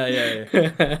triggering.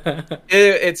 Yeah.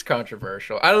 It's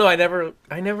controversial. I don't know.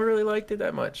 I never really liked it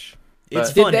that much.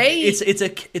 It's But- fun.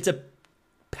 It's a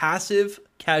passive,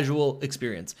 casual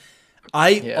experience.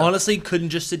 I honestly couldn't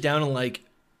just sit down and like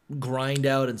grind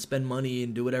out and spend money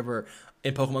and do whatever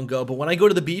in Pokemon Go. But when I go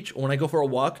to the beach or when I go for a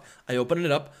walk, I open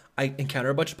it up, I encounter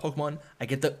a bunch of Pokemon, I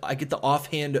get the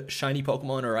offhand shiny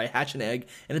Pokemon, or I hatch an egg,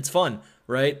 and it's fun,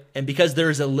 right? And because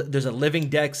there's a living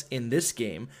dex in this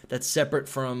game that's separate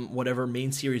from whatever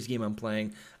main series game I'm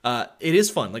playing, it is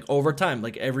fun. Like over time,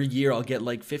 like every year I'll get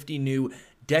like 50 new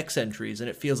dex entries, and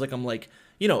it feels like I'm like,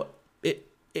 you know,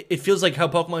 it feels like how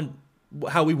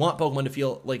we want Pokemon to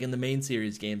feel like in the main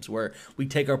series games, where we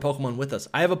take our Pokemon with us.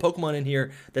 I have a Pokemon in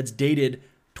here that's dated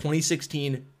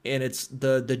 2016, and it's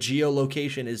the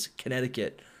geolocation is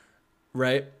Connecticut,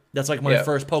 right? That's like my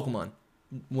first Pokemon,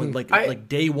 when like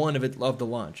day one of the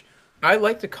launch. I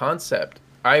like the concept.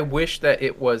 I wish that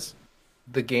it was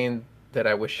the game that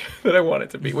I wish that I want it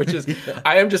to be, which is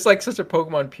I am just like such a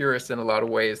Pokemon purist in a lot of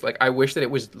ways. Like I wish that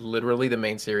it was literally the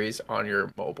main series on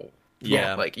your mobile.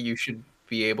 Yeah, like you should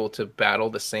be able to battle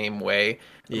the same way.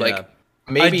 Yeah. Like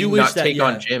maybe not take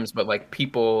on yeah. gyms, but like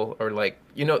people, or like,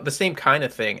 you know, the same kind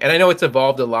of thing. And I know it's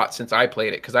evolved a lot since I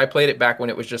played it, because I played it back when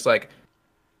it was just like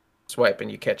swipe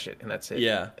and you catch it and that's it.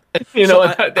 Yeah. You So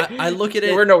know, I look at it.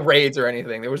 There were no raids or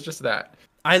anything. There was just that.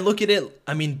 I look at it,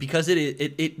 I mean, because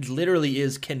it literally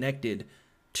is connected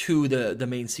to the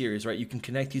main series, right? You can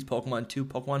connect these Pokemon to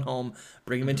Pokemon Home,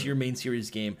 bring them into your main series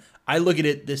game. I look at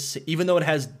it this, even though it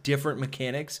has different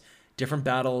mechanics, different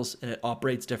battles, and it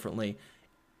operates differently.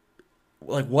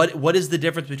 Like what is the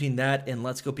difference between that and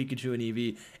Let's Go Pikachu and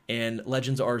Eevee and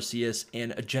Legends Arceus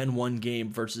and a Gen 1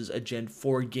 game versus a Gen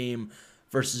 4 game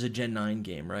versus a Gen 9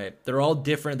 game, right? They're all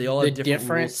different. They all have different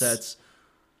rule sets.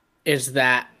 Is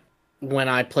that when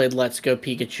I played Let's Go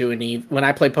Pikachu and Eevee, when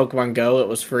I played Pokemon Go, it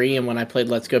was free, and when I played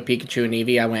Let's Go Pikachu and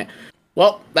Eevee, I went,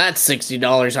 well, that's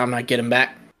 $60. I'm not getting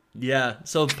back. Yeah,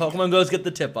 so Pokemon Go's get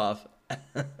the tip off. I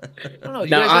don't know. You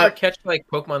guys ever catch like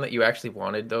Pokemon that you actually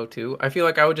wanted though too? I feel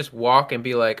like I would just walk and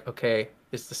be like, okay,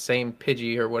 it's the same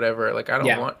Pidgey or whatever. Like I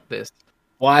don't want this.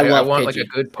 Well, I want Pidgey. Like a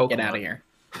good Pokemon. Get out of here.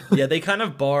 Yeah, they kind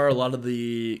of bar a lot of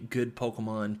the good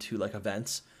Pokemon to like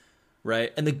events,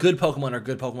 right? And the good Pokemon are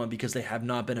good Pokemon because they have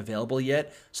not been available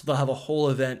yet. So they'll have a whole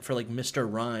event for like Mr.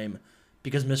 Rhyme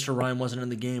because Mr. Rhyme wasn't in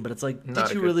the game. But it's like,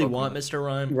 did you really want Mr.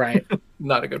 Rhyme? Right.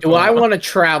 Not a good Pokemon. Do I want to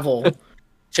travel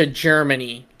to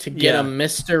Germany to get a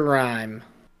Mr. Rhyme?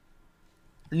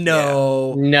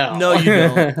 No. No. No, you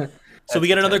don't. So we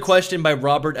get another question by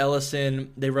Robert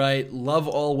Ellison. They write, love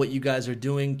all what you guys are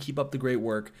doing. Keep up the great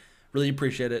work. Really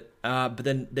appreciate it. But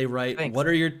then they write, Thanks. What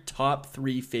are your top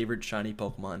 3 favorite shiny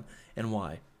Pokemon and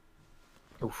why?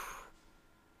 Oof.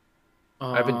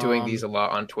 I've been doing these a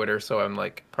lot on Twitter, so I'm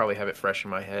like probably have it fresh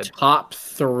in my head. Top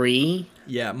 3?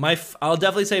 Yeah, I'll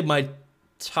definitely say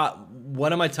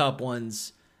one of my top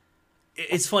ones.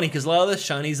 It's funny because a lot of the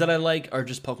shinies that I like are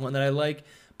just Pokemon that I like,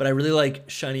 but I really like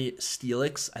shiny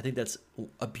Steelix. I think that's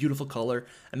a beautiful color.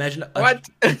 Imagine what?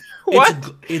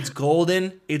 What? It's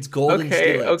golden. It's golden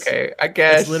Steelix. Okay, I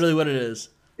guess. It's literally what it is.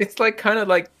 It's like kind of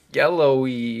like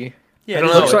yellowy. Yeah, it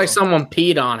looks like someone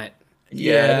peed on it.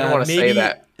 Yeah, I didn't want to say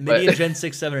that. Maybe in Gen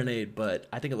 6, 7, and 8, but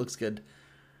I think it looks good.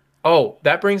 Oh,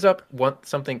 that brings up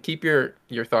something. Keep your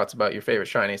thoughts about your favorite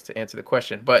shinies to answer the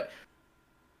question. But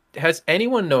has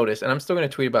anyone noticed, and I'm still going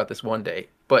to tweet about this one day,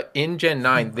 but in Gen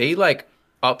 9, they like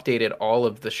updated all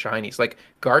of the shinies. Like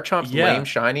Garchomp's lame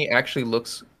shiny actually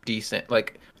looks decent.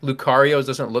 Like Lucario's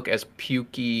doesn't look as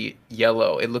pukey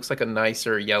yellow. It looks like a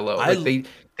nicer yellow. Like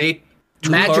they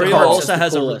Magikarp also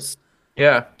has coolest.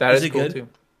 That is cool too.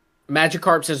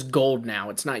 Magikarp is gold now.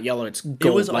 It's not yellow. It's gold.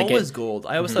 It was always gold.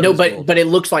 I always thought it was gold. But it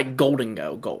looks like Golden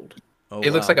gold. Oh,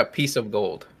 it looks like a piece of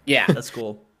gold. Yeah, that's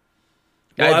cool.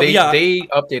 Well, they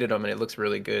updated them and it looks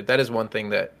really good. That is one thing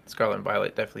that Scarlet and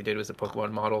Violet definitely did was the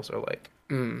Pokemon models are like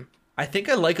I think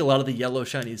I like a lot of the yellow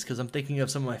shinies because I'm thinking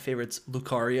of some of my favorites.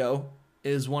 Lucario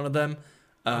is one of them.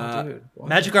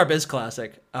 Magikarp is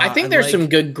classic. I think there's some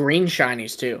good green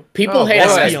shinies too. People hate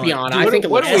Espeon. I think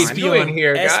what are we doing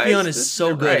here, guys? Espeon is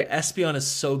so good. Espeon is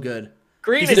so good.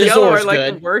 Green and yellow are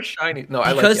like the worst shiny. No,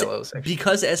 I like yellows.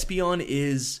 Because Espeon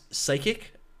is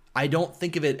psychic, I don't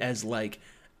think of it as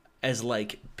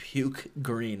puke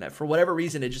green. For whatever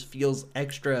reason, it just feels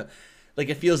extra. Like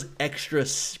it feels extra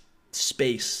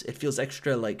space. It feels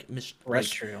extra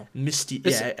terrestrial, misty.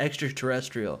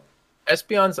 Extraterrestrial.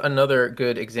 Espeon's another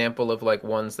good example of like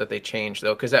ones that they changed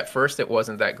though, because at first it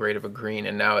wasn't that great of a green,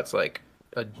 and now it's like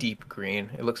a deep green.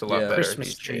 It looks a lot better.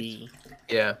 Christmas tree.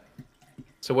 Yeah.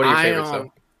 So what are your favorites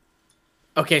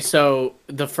though? Okay, so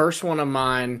the first one of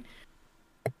mine,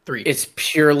 3. It's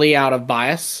purely out of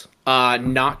bias.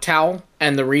 Noctowl,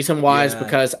 and the reason why is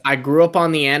because I grew up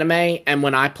on the anime, and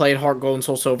when I played Heart Gold and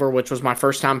Soul Silver, which was my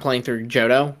first time playing through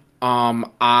Johto,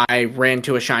 I ran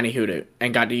to a shiny Hoodoo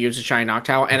and got to use a shiny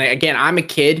Noctowl. And again, I'm a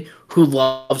kid who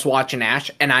loves watching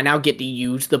Ash, and I now get to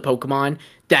use the Pokemon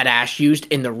that Ash used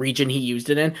in the region he used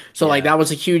it in. So like that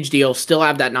was a huge deal. Still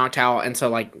have that Noctowl, and so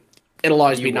like it'll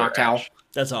always be Noctowl. Ash.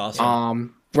 That's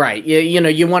awesome. Right. You know,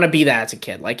 you want to be that as a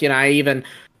kid. Like, you know,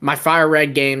 my Fire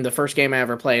Red game, the first game I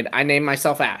ever played, I named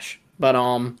myself Ash, but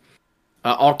all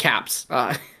caps.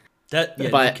 No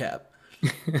cap.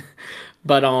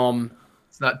 But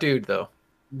it's not dude though.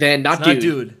 Then not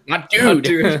dude.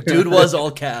 Dude was all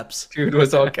caps. Dude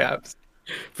was all caps.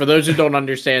 For those who don't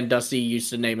understand, Dusty used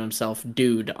to name himself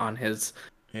Dude on his.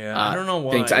 I don't know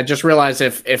why. Things. I just realized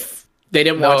if they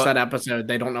didn't watch that episode,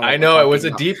 they don't know. I know it was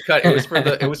a deep cut. It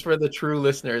was for the true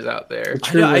listeners out there.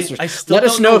 Listeners. Let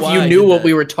us know if you knew what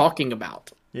we were talking about.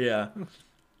 Yeah,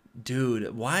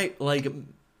 dude, why? Like,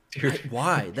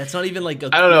 why? That's not even like. I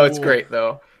don't know. It's great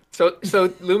though. So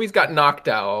Lumi's got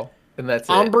Noctowl, and that's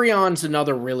it. Umbreon's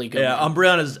another really good. Yeah, one.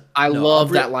 Umbreon is. I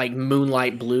love that like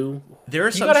moonlight blue. There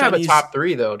are some. You gotta have a top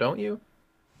 3 though, don't you?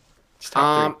 It's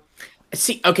top 3.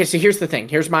 See, okay, so here's the thing.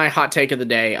 Here's my hot take of the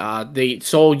day. The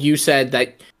Soul, you said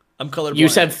that I'm colorblind. You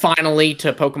said finally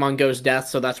to Pokemon Go's death,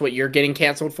 so that's what you're getting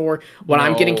canceled for. What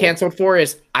I'm getting canceled for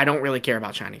is I don't really care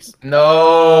about shinies.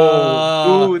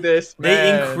 No. Ooh, this man.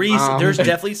 They increase. There's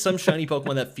definitely some shiny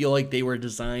Pokemon that feel like they were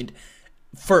designed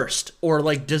first or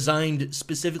like designed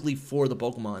specifically for the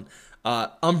Pokemon.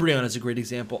 Umbreon is a great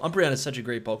example. Umbreon is such a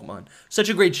great Pokemon. Such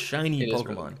a great shiny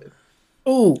Pokemon. Really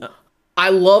Ooh. I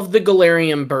love the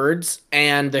Galarian birds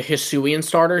and the Hisuian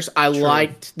starters. I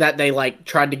liked that they like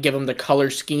tried to give them the color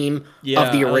scheme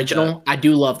of the original. I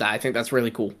do love that. I think that's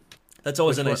really cool. That's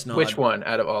always a nice nod. Which one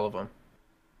out of all of them?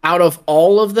 Out of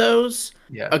all of those?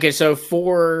 Yeah. Okay, so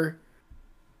for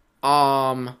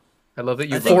I love that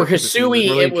you for Hisui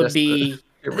really it would be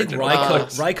I think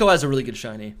Raikou has a really good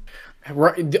shiny.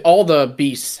 All the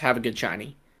beasts have a good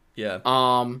shiny. Yeah.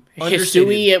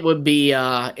 Hisui it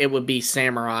would be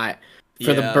Samurai.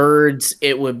 For the birds,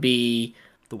 it would be,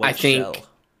 the white shell.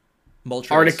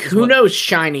 Articuno's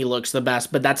shiny looks the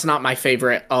best, but that's not my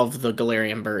favorite of the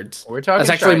Galarian birds.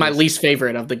 That's actually my least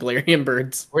favorite of the Galarian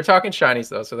birds. We're talking shinies,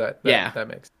 though, so that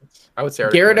makes sense. I would say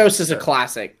Gyarados is a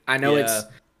classic. I know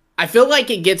I feel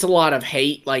like it gets a lot of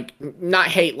hate, like, not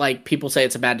hate like people say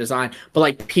it's a bad design, but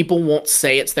like people won't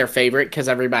say it's their favorite because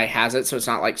everybody has it, so it's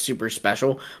not like super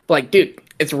special. But like, dude,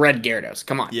 it's red Gyarados.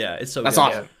 Come on. Yeah, it's so That's good.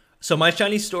 awesome. Yeah. So my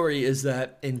shiny story is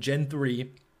that in Gen 3,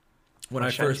 when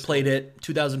I first played it,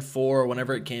 2004 or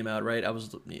whenever it came out, right? I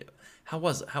was,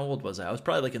 how old was I? I was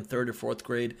probably like in 3rd or 4th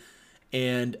grade.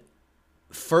 And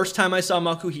first time I saw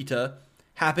Makuhita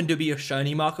happened to be a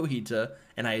shiny Makuhita,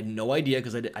 and I had no idea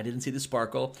because I didn't see the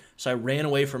sparkle. So I ran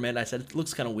away from it. I said, it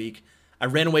looks kind of weak. I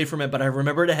ran away from it, but I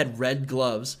remembered it had red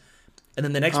gloves. And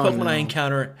then the next Pokemon I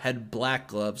encounter had black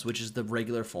gloves, which is the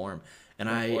regular form.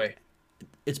 And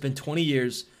it's been 20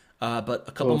 years. But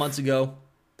a couple months ago,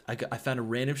 I found a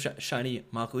random shiny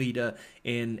Makuhita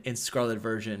in Scarlet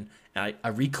version. And I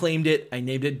reclaimed it. I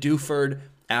named it Dewford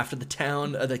after the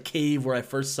town, the cave where I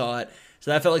first saw it.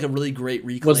 So that felt like a really great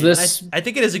reclaim. Was this? I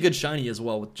think it is a good shiny as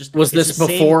well. Was this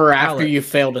before or after you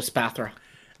failed Espathra?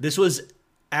 This was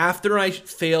after I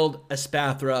failed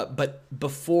Espathra, but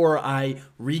before I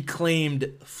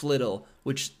reclaimed Flittle,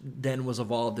 which then was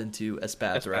evolved into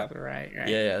Espathra. Right.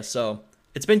 Yeah. So.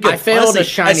 It's been good. I failed a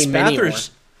shiny Minior.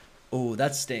 Oh,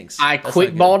 that stinks. I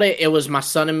quick balled it. It was my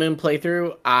Sun and Moon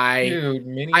playthrough.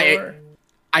 Minior?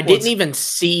 I didn't even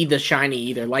see the shiny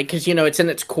either. Like, because, it's in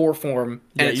its core form,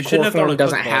 and its core form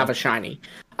doesn't have a shiny.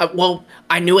 Well,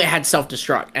 I knew it had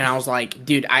self-destruct, and I was like,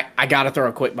 dude, I got to throw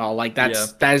a quick ball. Like, that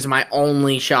is my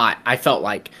only shot, I felt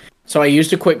like. So I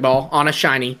used a quick ball on a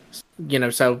shiny,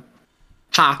 so,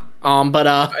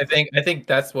 I think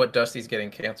that's what Dusty's getting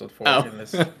canceled for in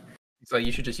this. It's like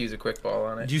you should just use a quick ball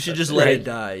on it. You should just let it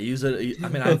die. Use it. I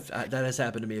mean, that has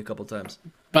happened to me a couple times.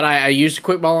 But I used a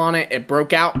quick ball on it. It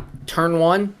broke out. Turn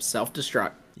 1,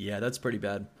 self-destruct. Yeah, that's pretty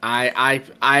bad. I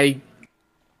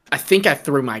think I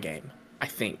threw my game. I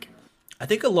think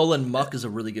Alolan Muck is a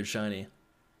really good shiny.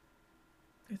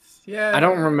 I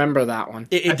don't remember that one.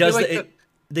 It does. Like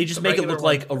they just make it look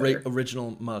like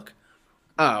original Muck.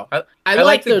 Oh, I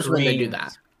like those greens. when they do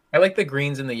that. I like the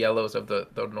greens and the yellows of the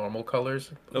normal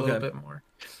colors a little bit more.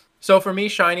 So for me,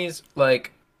 shinies,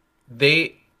 like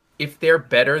if they're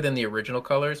better than the original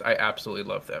colors, I absolutely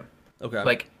love them. Okay.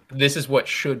 Like this is what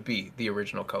should be the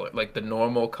original color, like the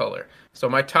normal color. So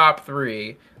my top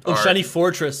 3 are Shiny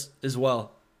Fortress as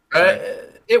well.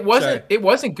 It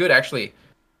wasn't good actually.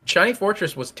 Shiny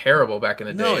Fortress was terrible back in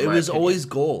the day. No, it was always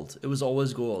gold. It was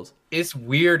always gold. It's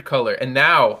weird color, and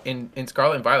now in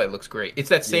Scarlet and Violet it looks great. It's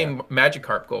that same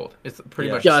Magikarp gold. It's pretty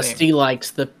much the same. Dusty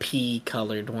likes the pea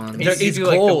colored one. It's gold.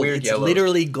 Like the weird yellows.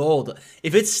 Literally gold.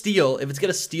 If it's steel, if it's got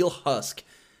a steel husk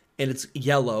and it's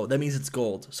yellow, that means it's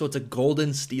gold. So it's a golden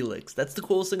Steelix. That's the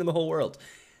coolest thing in the whole world.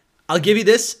 I'll give you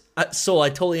this. Soul, I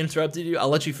totally interrupted you. I'll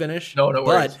let you finish. No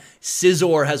worries. But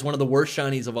Scizor has one of the worst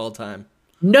shinies of all time.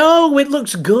 No, it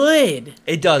looks good.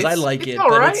 It does. I like it,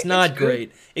 but it's not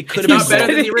great. It could have been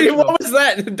better than the original. What was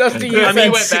that? Dusty, I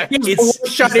mean,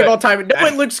 it's shiny of all time. No,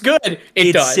 it looks good.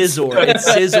 It does. Scizor. It's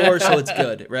Scizor, so it's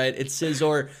good, right? It's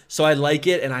Scizor, so I like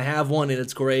it, and I have one, and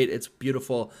it's great. It's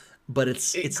beautiful, but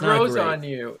it's not great. It grows on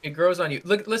you. It grows on you.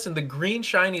 Look, listen. The green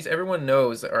shinies, everyone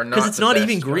knows, are not because it's not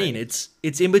even green. It's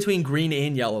in between green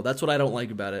and yellow. That's what I don't like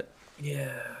about it.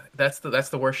 Yeah. That's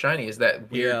the worst shiny is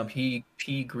that weird pea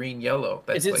green yellow.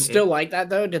 Is it still like that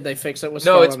though? Did they fix it with?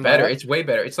 No, it's better. It's way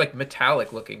better. It's like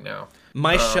metallic looking now.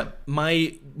 My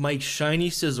shiny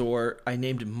Scizor, I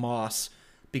named Moss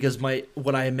because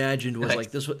what I imagined was like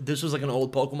this was like an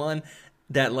old Pokemon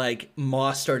that like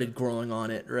moss started growing on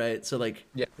it, right? So like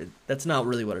that's not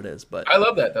really what it is, but I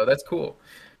love that though. That's cool.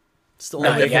 Still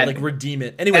like redeem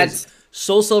it. Anyways,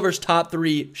 Soul Silver's top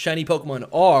 3 shiny Pokemon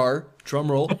are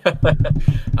drumroll.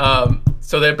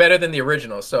 So they're better than the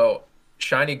original. So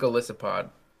shiny Golisopod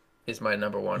is my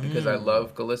number 1 because I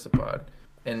love Golisopod,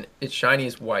 and its shiny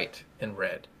is white and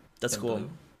red. That's cool. Blue.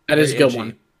 That is a good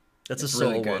one. That's a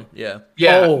Soul one. Yeah.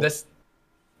 Yeah.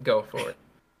 Go for it.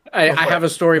 I have a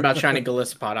story about shiny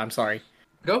Golisopod. I'm sorry.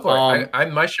 Go for it.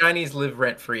 My shinies live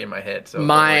rent free in my head. So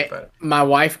my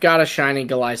wife got a shiny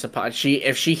Golisopod.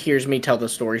 If she hears me tell the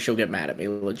story, she'll get mad at me.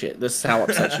 Legit. This is how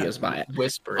upset she is by it.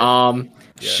 Whisper.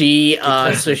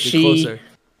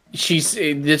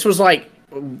 This was like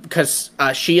because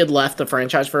she had left the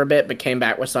franchise for a bit, but came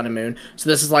back with Sun and Moon. So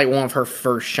this is like one of her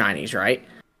first shinies, right?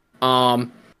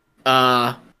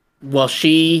 Well,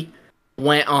 she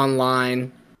went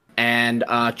online and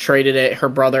traded it. Her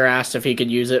brother asked if he could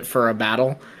use it for a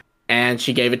battle, and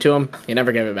she gave it to him. He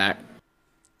never gave it back.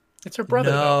 It's her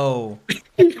brother. No.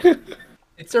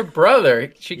 It's her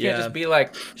brother. She can't just be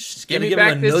like, give me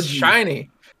back this shiny.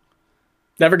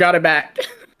 Never got it back.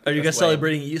 Are you guys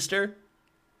celebrating Easter?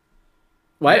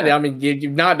 What? Yeah. I mean,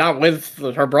 you're not with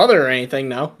her brother or anything,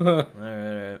 no. All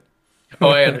right. Oh,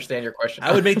 I understand your question.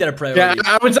 I would make that a priority. Yeah,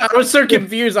 I was so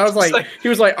confused. I was like, he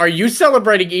was like, "Are you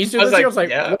celebrating Easter this year?" I was like,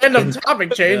 random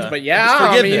topic change, but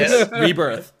forgiveness,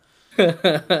 rebirth.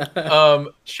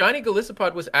 Shiny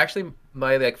Golisopod was actually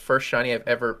my first shiny I've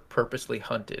ever purposely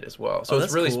hunted as well. So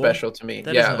it's really special to me.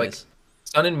 That is nice. Like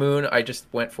Sun and Moon, I just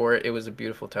went for it. It was a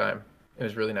beautiful time. It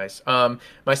was really nice.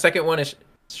 My second one is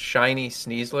shiny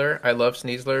Sneasler. I love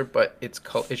Sneasler, but its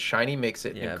shiny makes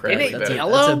it incredibly better.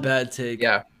 Yellow? That's a bad take.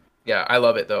 Yeah, I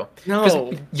love it though.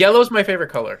 No, yellow's my favorite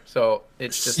color, so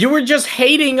it's just. You were just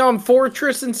hating on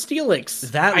Fortress and Steelix.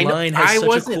 That line has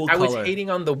such a cool color. I was hating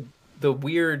on the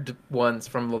weird ones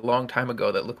from a long time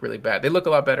ago that look really bad. They look a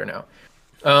lot better now.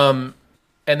 And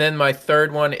then my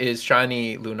third one is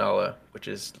shiny Lunala, which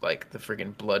is like the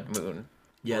friggin' Blood Moon.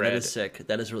 Yeah, red. That is sick.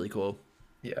 That is really cool.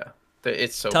 Yeah,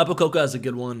 it's so. Tapu Koko has a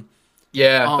good one.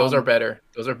 Yeah, those are better.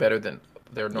 Those are better than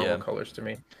their normal colors to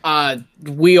me.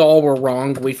 We all were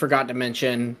wrong. We forgot to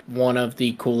mention one of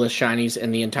the coolest shinies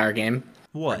in the entire game.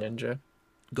 What? Ninja.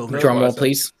 Go Drumroll,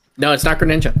 please. No, it's not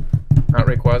Greninja. Not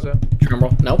Rayquaza.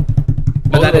 Drumroll. Nope.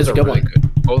 But that is a good one.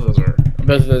 Both of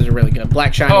those are really good.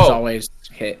 Black shinies always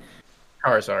hit.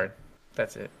 Charizard.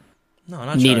 That's it. No,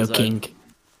 not Charizard. Nidoking.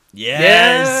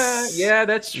 Yes. Yeah,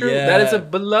 that's true. Yeah. That is a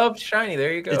beloved shiny.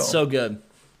 There you go. It's so good.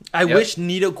 I wish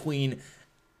Nidoqueen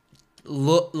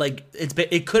look like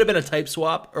it could have been a type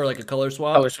swap or like a color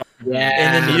swap. Yeah.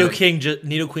 And then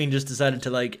Nidoqueen just decided to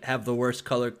like have the worst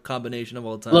color combination of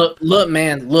all time. Look,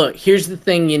 man. Look, here's the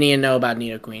thing you need to know about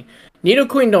Nidoqueen.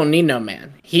 Nidoqueen don't need no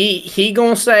man. He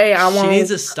gonna say I want. She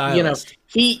needs a stylist.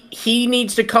 He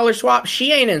needs to color swap.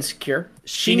 She ain't insecure.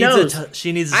 She knows.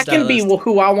 She needs a I stylist. can be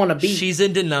who I want to be. She's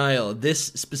in denial. This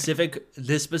specific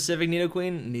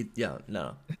Nidoqueen.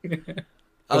 No.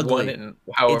 Ugly. One in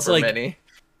however it's like, many.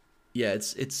 Yeah,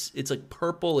 it's like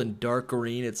purple and dark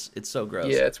green. It's so gross.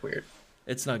 Yeah, it's weird.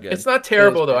 It's not good. It's not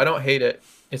terrible though. I don't hate it.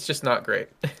 It's just not great.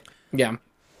 Yeah.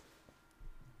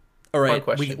 All right,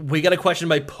 we got a question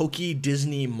by Pokey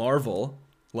Disney Marvel.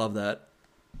 Love that.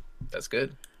 That's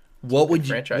good. What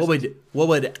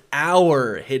would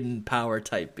our hidden power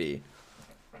type be?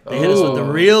 They hit us with the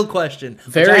real question.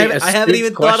 I haven't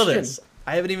even thought of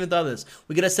this.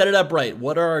 We gotta set it up right.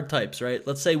 What are our types, right?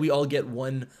 Let's say we all get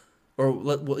one,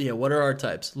 what are our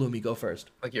types? Lumi, go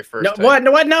first. Like your first. No, type.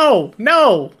 what? No.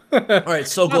 All right,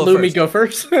 so go Lumi, first. go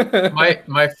first.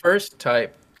 my first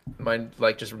type, my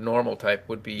like just normal type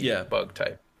would be bug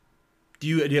type. Do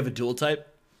you have a dual type?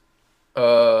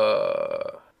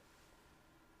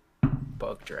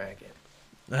 Bug dragon.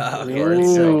 That's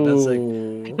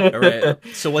sick. All right.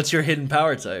 So what's your hidden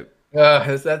power type?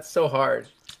 That's so hard.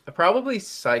 Probably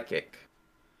psychic.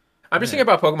 I'm just thinking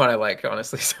about Pokemon I like,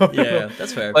 honestly. So yeah,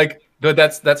 that's fair. But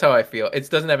that's how I feel. It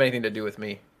doesn't have anything to do with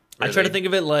me. Really. I try to think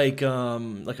of it like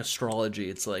astrology.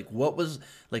 It's like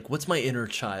what's my inner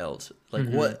child? Like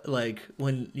what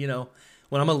when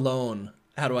when I'm alone,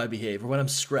 how do I behave? Or when I'm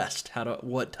stressed,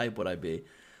 what type would I be?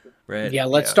 Right? Yeah,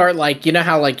 let's start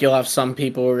how you'll have some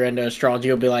people who are into astrology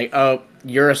will be like, "Oh,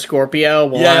 you're a Scorpio,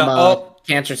 well I'm a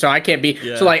Cancer, so I can't be."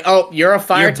 Yeah. So you're a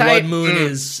fire your type. Blood moon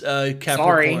is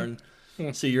Capricorn.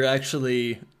 Sorry. So you're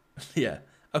actually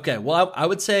Okay, well I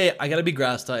would say I got to be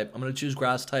grass type. I'm going to choose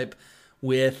grass type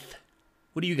with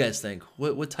what do you guys think?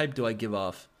 What type do I give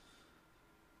off?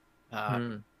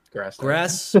 Grass.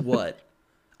 Grass what?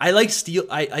 I like steel.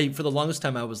 I for the longest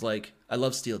time I was like I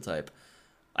love steel type.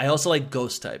 I also like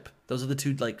ghost type. Those are the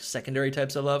two secondary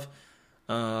types I love.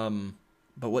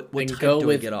 But what type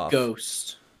do I get off?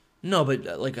 Ghost. No, but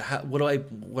what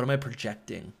am I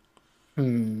projecting?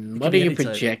 What are you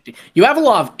projecting? You have a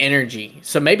lot of energy,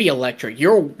 so maybe electric.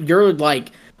 You're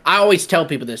like I always tell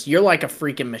people this. You're like a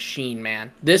freaking machine,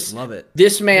 man. Love it.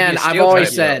 This man, I've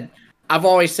always said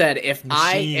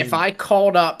if I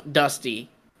called up Dusty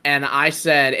and I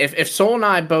said if Soul and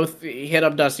I both hit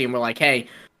up Dusty and we're like, hey,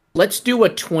 let's do a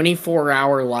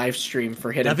 24-hour live stream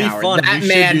for Hidden Power. Fun. That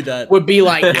man would be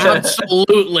like,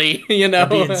 absolutely, That'd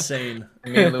be insane.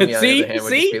 Me and Lumi on the other hand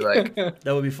would just be like,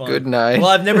 that would be fun. Good night. Well,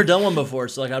 I've never done one before,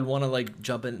 so I'd want to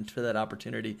jump into that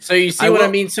opportunity. So you see what I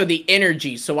mean? So the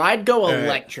energy. So I'd go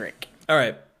electric. All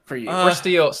right. For you. Or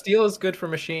steel. Steel is good for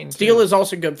machines. Steel is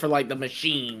also good for the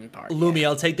machine part. Lumi,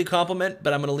 I'll take the compliment,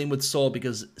 but I'm going to lean with Soul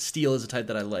because steel is a type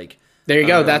that I like. There you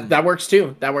go. That works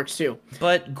too.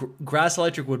 But grass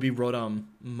electric would be Rotom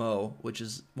Mo, which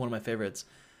is one of my favorites.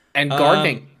 And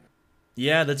gardening.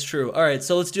 Yeah, that's true. All right,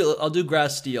 so I'll do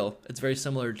grass steel. It's very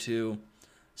similar to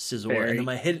Scizor. And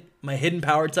then my hidden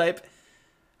power type,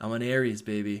 I'm an Aries,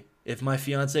 baby. If my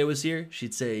fiance was here,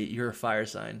 she'd say you're a fire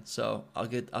sign. So I'll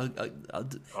hidden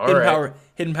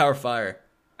power fire.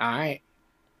 All right.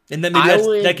 And then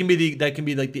maybe that can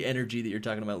be like the energy that you're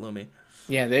talking about, Lumi.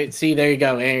 Yeah, there you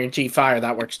go. Energy, fire,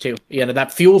 that works too. Yeah,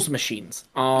 that fuels machines.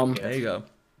 There you go.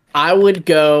 I would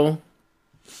go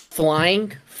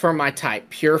flying for my type,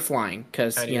 pure flying,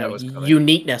 because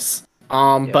uniqueness.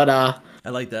 But I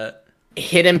like that.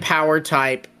 Hidden power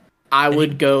type, I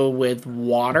would go with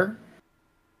water.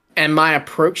 And my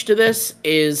approach to this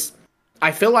is,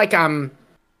 I feel like I'm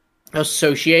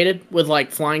associated with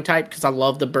flying type because I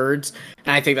love the birds,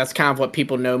 and I think that's kind of what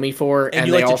people know me for. And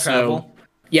you like to travel?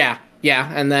 Yeah,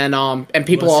 and then and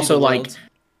people also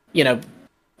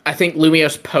I think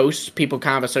Lumio's post, people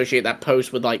kind of associate that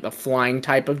post with the flying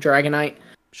type of Dragonite.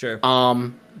 Sure.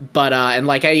 But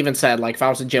and I even said, if I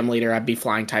was a gym leader, I'd be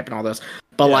flying type and all this.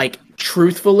 But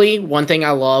truthfully, one thing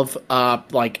I love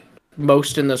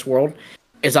most in this world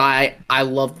is I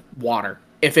love water.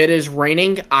 If it is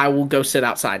raining, I will go sit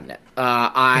outside in it.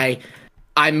 I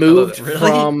moved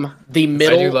from the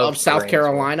middle of South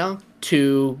Carolina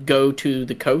to go to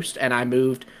the coast, and I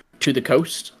moved to the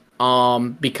coast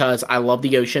because I love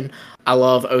the ocean. I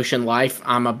love ocean life.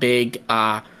 I'm a big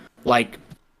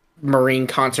marine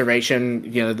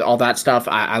conservation, all that stuff.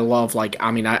 I love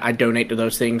I donate to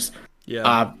those things.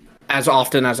 Yeah. As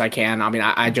often as I can.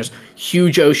 I just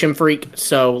huge ocean freak.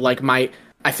 So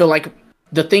I feel like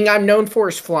the thing I'm known for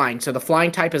is flying. So the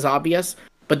flying type is obvious,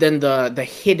 but then the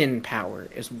hidden power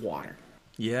is water.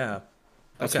 Yeah.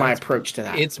 That's my approach to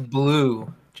that. It's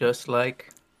blue, just like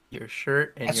your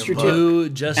shirt and That's your true, blue,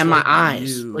 just and like my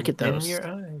eyes. you. Look at those. And your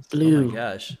eyes. Blue. Oh my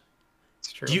gosh.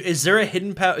 It's true. Is there a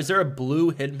hidden power? Is there a blue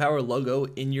hidden power logo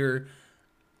in your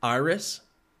iris?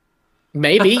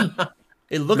 Maybe.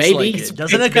 It looks Maybe. like it.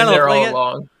 Doesn't It's it kind of been look there like all it?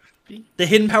 along. The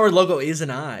hidden power logo is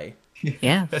an eye.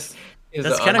 Yeah. Is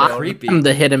That's the kind of unknown. creepy. I'm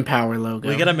the hidden power logo.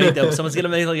 We gotta make that. Someone's gonna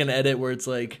make like an edit where it's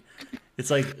like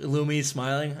Lumi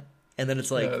smiling, and then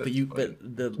it's like, Yeah, that's funny.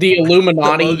 but the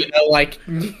Illuminati, logo- you know, like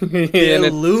the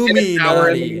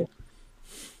Illuminati.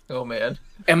 Oh man.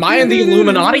 Am I in the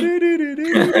Illuminati?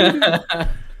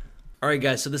 All right,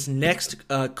 guys. So this next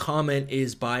comment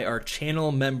is by our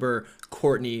channel member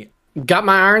Courtney. Got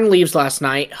my Iron Leaves last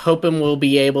night, hoping we'll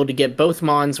be able to get both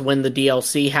Mons when the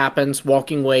DLC happens.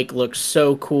 Walking Wake looks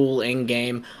so cool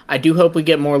in-game. I do hope we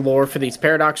get more lore for these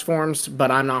Paradox forms,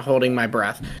 but I'm not holding my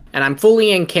breath. And I'm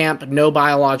fully in camp, no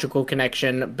biological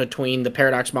connection between the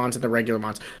Paradox Mons and the regular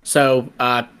Mons. So,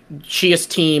 she is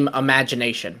team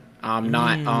Imagination,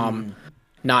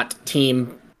 not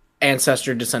team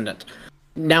Ancestor Descendant.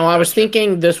 Now, I was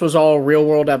thinking this was all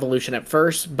real-world evolution at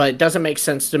first, but it doesn't make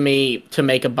sense to me to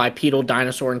make a bipedal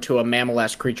dinosaur into a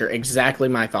mammal-esque creature. Exactly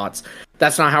my thoughts.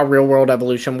 That's not how real-world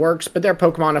evolution works, but they're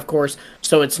Pokemon, of course,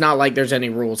 so it's not like there's any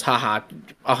rules. Haha,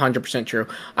 100% true.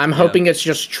 I'm hoping it's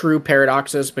just true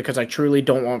paradoxes, because I truly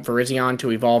don't want Virizion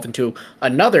to evolve into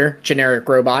another generic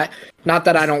robot. Not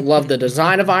that I don't love the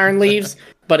design of Iron Leaves,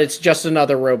 but it's just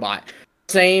another robot.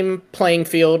 Same playing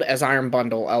field as Iron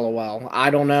Bundle, lol. I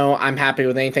don't know. I'm happy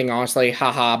with anything, honestly.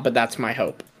 Haha, but that's my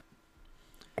hope.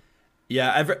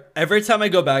 Yeah, every time I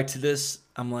go back to this,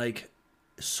 I'm like,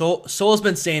 Soul's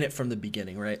been saying it from the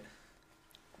beginning, right?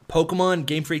 Pokemon,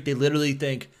 Game Freak, they literally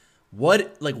think, what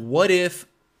if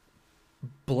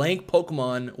blank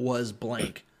Pokemon was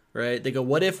blank, right? They go,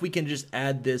 what if we can just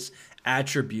add this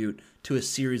attribute to a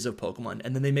series of Pokemon?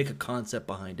 And then they make a concept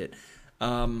behind it.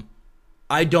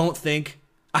 I don't think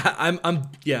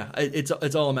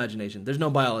it's all imagination. There's no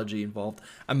biology involved.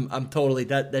 I'm totally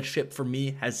that ship for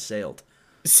me has sailed.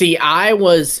 See, I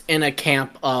was in a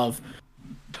camp of,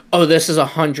 oh, this is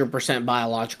 100%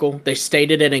 biological. They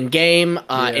stated it in game.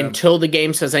 Until the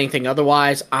game says anything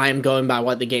otherwise, I'm going by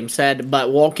what the game said.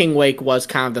 But Walking Wake was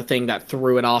kind of the thing that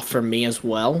threw it off for me as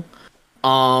well.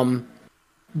 But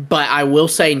I will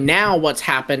say now what's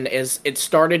happened is it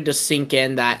started to sink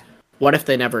in that what if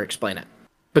they never explain it?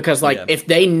 Because, if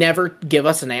they never give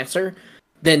us an answer,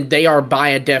 then they are, by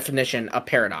a definition, a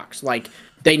paradox. Like,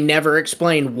 they never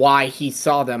explain why he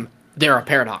saw them. They're a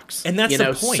paradox. And that's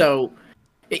the point. So,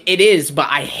 it is, but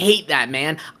I hate that,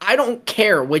 man. I don't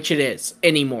care which it is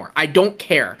anymore. I don't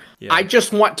care. Yeah. I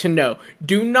just want to know.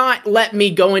 Do not let me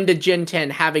go into Gen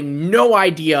 10 having no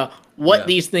idea what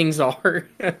these things are.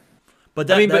 But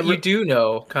you do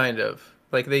know, kind of.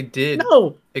 Like, they did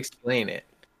explain it.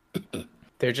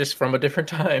 They're just from a different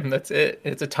time. That's it.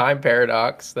 It's a time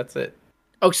paradox. That's it.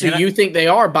 Oh, so you think they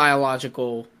are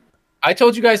biological? I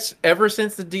told you guys ever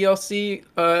since the DLC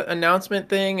announcement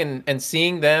thing and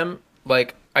seeing them,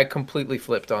 like, I completely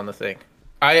flipped on the thing.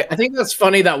 I think that's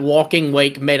funny that Walking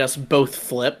Wake made us both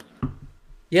flip.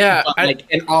 Yeah, but,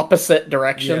 in opposite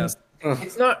directions. Yeah.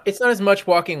 It's not as much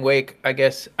Walking Wake, I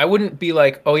guess. I wouldn't be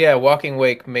like, oh yeah, Walking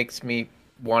Wake makes me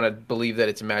want to believe that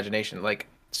it's imagination. Like,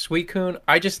 Suicune,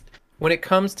 when it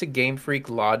comes to Game Freak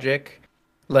logic,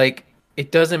 like,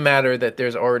 it doesn't matter that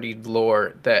there's already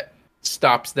lore that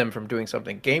stops them from doing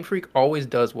something. Game Freak always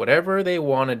does whatever they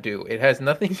want to do. It has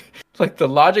nothing, like, the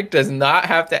logic does not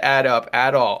have to add up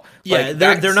at all. Yeah,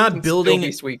 like, they're not building.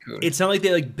 Suicune. It's not like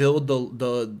they build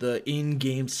the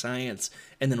in-game science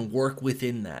and then work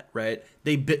within that, right?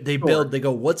 They build. They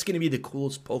go, what's going to be the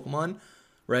coolest Pokemon,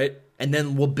 right? And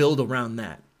then we'll build around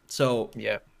that. So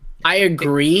yeah. I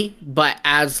agree, but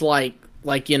as I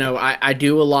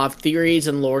do a lot of theories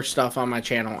and lore stuff on my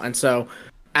channel, and so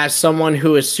as someone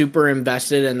who is super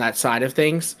invested in that side of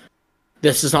things,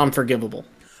 this is unforgivable.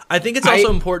 I think it's also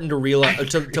important to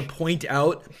realize to point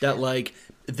out that, like,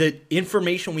 the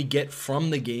information we get from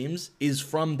the games is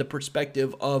from the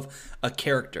perspective of a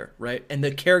character, right? And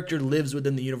the character lives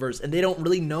within the universe, and they don't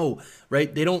really know,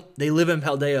 right? They live in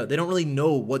Paldea. They don't really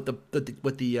know what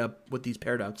these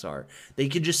paradoxes are. They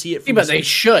could just see it from they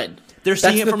should. They're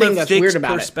seeing it from a fixed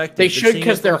perspective. They should,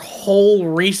 because their whole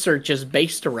research is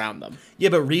based around them. Yeah,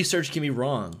 but research can be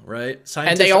wrong, right?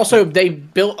 Scientists they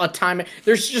built a time.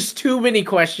 There's just too many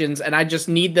questions, and I just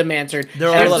need them answered. There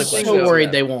are a lot of questions. I'm so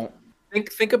worried they won't.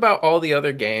 Think about all the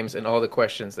other games and all the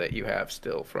questions that you have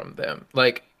still from them.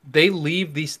 Like, they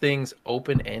leave these things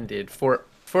open-ended for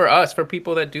for us, for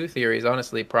people that do theories,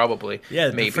 honestly, probably.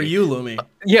 Yeah, maybe for you, Lumi.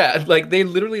 Yeah, like they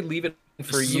literally leave it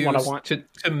for This is you what I want. to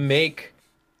make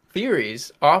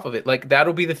theories off of it. Like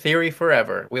that'll be the theory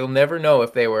forever. We'll never know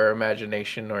if they were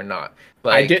imagination or not.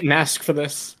 Like I didn't ask for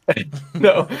this.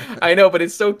 no, I know, but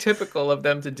it's so typical of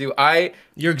them to do.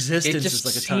 Your It existence just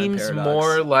is like a time seems paradox.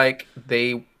 more like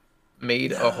they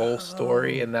made a whole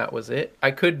story and that was it.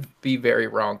 I could be very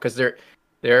wrong because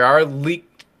there are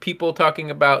leaked people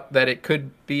talking about that it could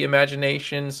be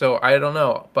imagination. So I don't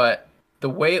know, but the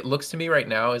way it looks to me right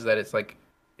now is that it's like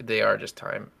they are just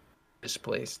time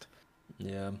displaced.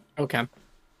 Yeah. Okay.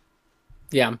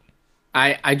 Yeah.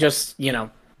 I just,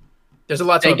 There's a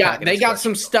lot to unpack in they this got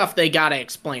question. some stuff they got to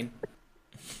explain.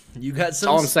 You got all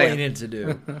some I'm saying. explaining to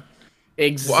do.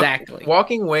 Exactly.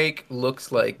 Walking Wake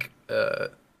looks like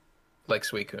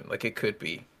Suicune, like it could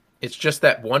be. It's just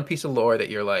that one piece of lore that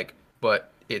you're like,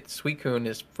 but Suicune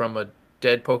is from a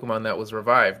dead Pokemon that was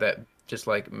revived that just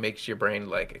like makes your brain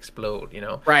like explode,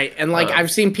 Right. And like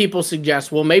I've seen people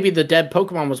suggest, well, maybe the dead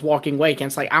Pokemon was Walking Wake. And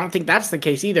it's like, I don't think that's the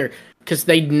case either, because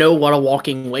they know what a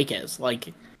Walking Wake is.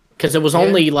 Like, because it was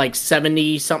only like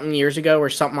 70 something years ago or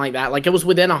something like that. Like it was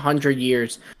within 100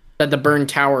 years that the Burn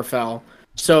Tower fell.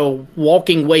 So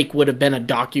Walking Wake would have been a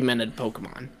documented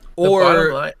Pokemon.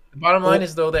 The bottom line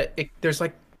is though that there's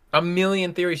like a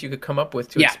million theories you could come up with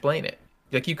to explain it.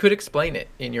 Like you could explain it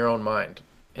in your own mind,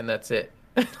 and that's it.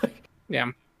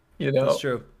 Yeah. That's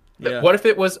true. Yeah. What if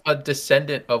it was a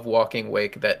descendant of Walking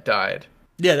Wake that died?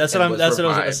 Yeah, that's what I was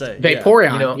gonna say.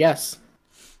 Vaporeon, yes.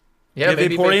 Yeah,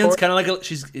 maybe Vaporeon's kind of like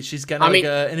she's kind of like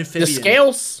an amphibian. The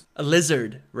scales, a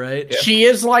lizard, right? Yeah. She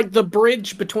is like the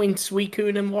bridge between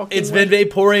Suicune and Walking It's Wake. been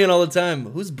Vaporeon all the time.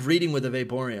 Who's breeding with a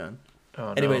Vaporeon? Oh,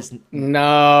 no. Anyways,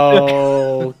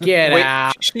 No, get Wait,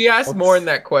 out. she asked more in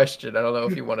that question. I don't know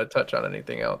if you want to touch on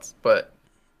anything else, but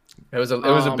it was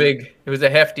a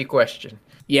hefty question.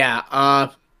 Yeah.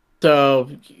 So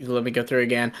let me go through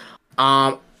again.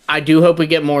 I do hope we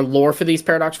get more lore for these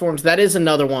paradox forms. That is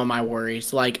another one of my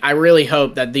worries. Like, I really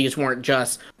hope that these weren't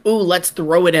just, ooh, let's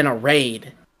throw it in a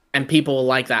raid, and people will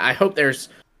like that. I hope there's,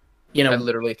 I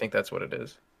literally think that's what it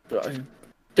is.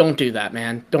 Don't do that,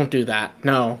 man. Don't do that.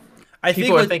 No.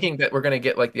 People are thinking that we're gonna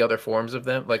get like the other forms of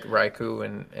them, like Raikou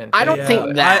and I don't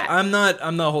think that. I'm not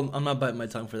biting my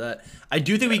tongue for that. I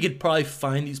do think we could probably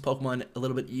find these Pokemon a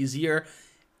little bit easier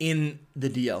in the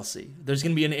DLC. There's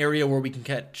gonna be an area where we can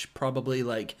catch probably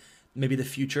like maybe the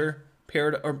future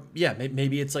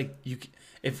maybe it's like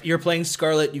if you're playing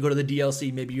Scarlet, you go to the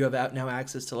DLC. Maybe you have now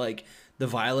access to like the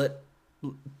Violet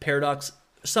Paradox,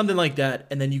 something like that,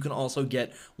 and then you can also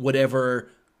get whatever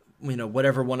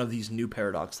one of these new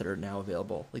Paradox that are now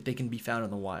available. Like they can be found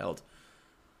in the wild.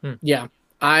 Yeah.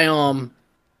 Or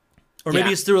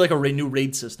maybe it's through like a new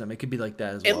raid system. It could be like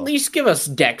that as well. At least give us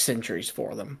dex entries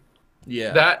for them.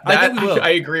 Yeah, I think we will. I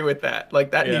agree with that.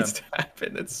 Like that needs to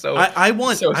happen. It's so. I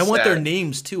want sad. their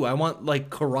names too. I want like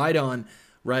Koraidon,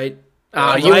 right?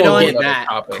 You won't get that.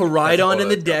 Koraidon in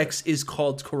the Dex is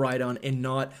called Koraidon and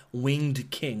not Winged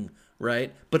King,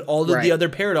 right? But all of the other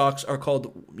Paradox are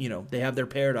called, they have their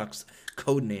Paradox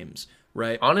code names,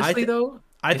 right? Honestly,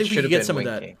 I think we could get some of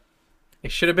that. King.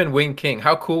 It should have been Winged King.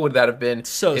 How cool would that have been?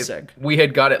 So if sick. We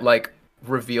had got it like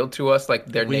revealed to us, like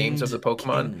their names of the Winged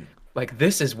Pokemon. King. Like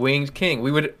this is Winged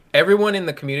King. Everyone in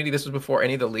the community. This was before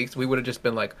any of the leaks. We would have just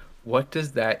been like, "What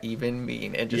does that even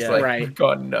mean?" And just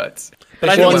gone nuts.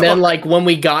 But and then like when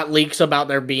we got leaks about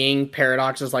there being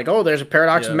paradoxes, like, oh, there's a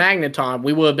Paradox Magneton,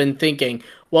 we would have been thinking,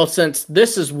 well, since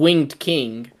this is Winged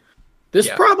King, this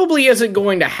probably isn't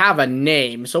going to have a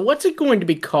name. So what's it going to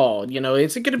be called?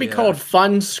 Is it going to be called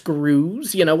Fun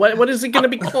Screws? What is it going to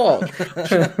be called?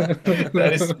 That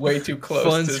is way too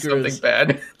close to something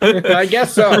bad. I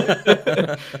guess so.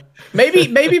 Maybe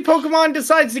Pokemon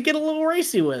decides to get a little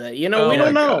racy with it. We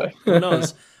don't know. Who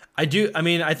knows? I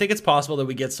think it's possible that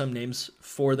we get some names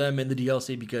for them in the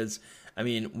DLC because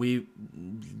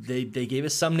they gave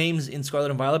us some names in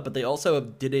Scarlet and Violet, but they also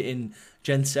did it in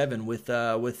Gen 7 with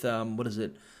what is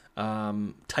it?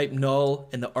 Type Null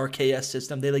and the RKS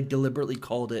system. They like deliberately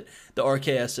called it the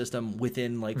RKS system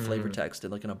within like flavor text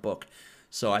and like in a book.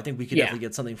 So I think we could definitely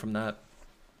get something from that.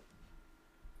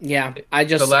 Yeah, I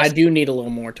do need a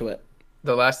little more to it.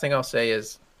 The last thing I'll say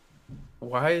is,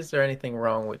 why is there anything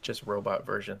wrong with just robot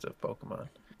versions of Pokemon?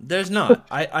 There's not.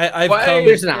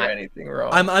 There's not anything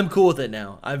wrong. I'm cool with it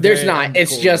now. There's not.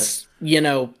 It's just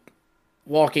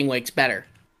Walking Wake's better.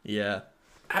 Yeah.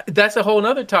 That's a whole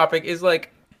nother topic. Is like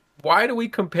why do we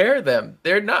compare them?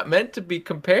 They're not meant to be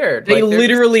compared. They like,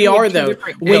 literally are, though.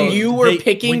 When you were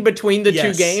picking between the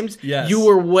two games, you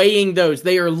were weighing those.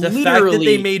 They are literally fact that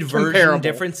they made version comparable.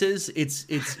 differences.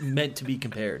 It's meant to be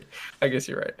compared. I guess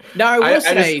you're right. Now, I will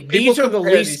say, these are the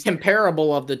least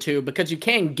comparable of the two because you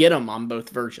can get them on both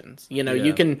versions. You know,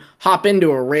 you can hop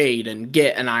into a raid and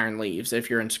get an Iron Leaves if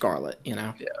you're in Scarlet, you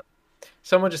know? Yeah.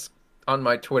 Someone just on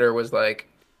my Twitter was like,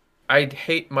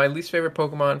 my least favorite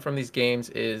Pokemon from these games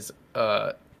is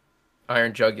Iron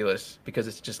Jugulus because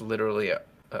it's just literally a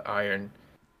iron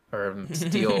or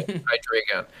steel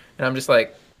Hydreigon, and I'm just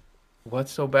like,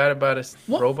 what's so bad about a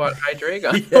robot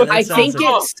Hydreigon?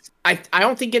 I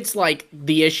don't think it's like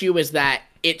the issue is that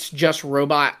it's just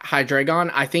robot Hydreigon.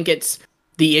 I think it's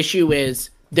the issue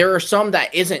is there are some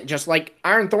that isn't just like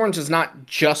Iron Thorns is not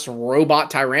just robot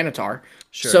Tyranitar.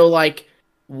 Sure. So like,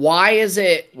 why is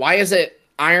it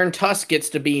Iron Tusk gets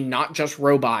to be not just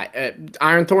robot.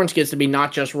 Iron Thorns gets to be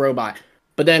not just robot.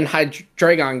 But then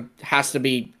Hydreigon has to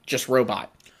be just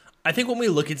robot. I think when we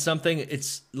look at something,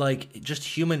 it's like just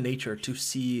human nature to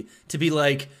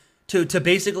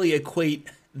basically equate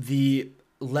the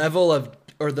level of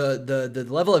the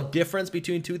level of difference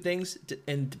between two things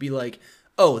and to be like,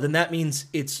 oh, then that means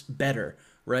it's better,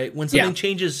 right? When something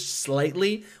changes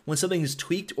slightly, when something is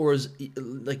tweaked or is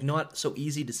like not so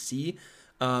easy to see,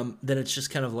 then it's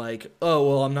just kind of like, oh,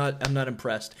 well, I'm not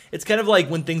impressed. It's kind of like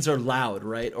when things are loud,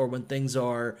 right? Or when things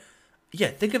are,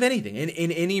 think of anything in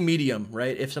any medium,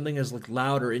 right? If something is like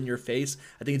loud or in your face,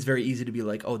 I think it's very easy to be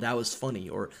like, oh, that was funny,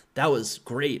 or that was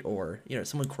great, or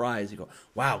someone cries, you go,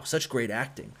 wow, such great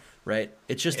acting, right?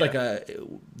 It's just like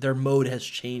their mode has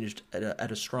changed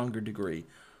at a stronger degree.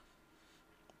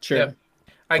 Sure, yeah,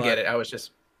 I get it. I was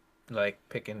just like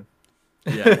picking.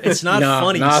 Yeah, it's not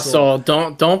funny. Soul.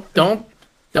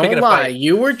 Don't lie.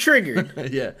 You were triggered.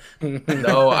 Yeah.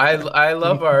 No, I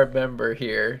love our member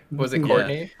here. Was it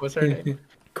Courtney? Yeah. What's her name?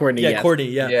 Courtney. Yeah, Courtney.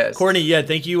 Yeah. Yes. Courtney. Yeah.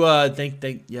 Thank you.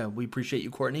 We appreciate you,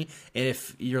 Courtney. And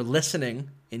if you're listening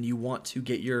and you want to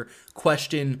get your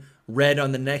question read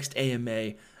on the next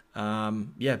AMA,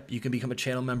 you can become a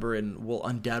channel member and we'll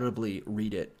undoubtedly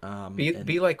read it.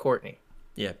 Be like Courtney.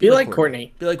 Yeah. Be like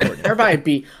Courtney. Be like Courtney.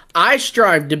 Everybody I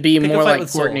strive to be more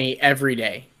like Courtney every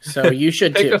day. So you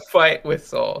should pick too. a fight with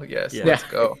Soul. Yes, let's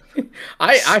go.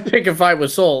 I pick a fight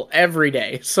with Soul every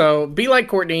day. So be like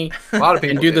Courtney. A lot of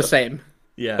people do the same.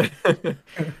 Yeah.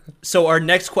 So our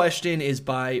next question is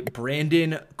by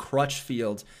Brandon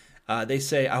Crutchfield. They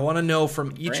say, I want to know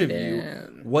from each of you,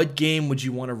 what game would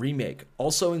you want to remake?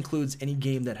 Also includes any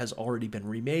game that has already been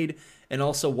remade. And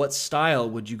also, what style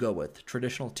would you go with?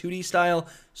 Traditional 2D style,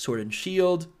 Sword and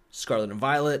Shield, Scarlet and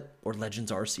Violet, or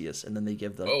Legends Arceus? And then they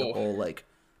give the whole like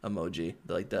emoji,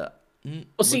 like the. Well,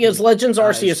 see, is Legends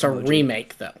Arceus a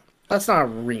remake though? That's not a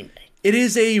remake. It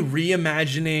is a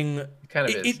reimagining. It kind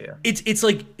of is. Yeah. It's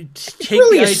like it's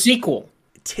really a sequel.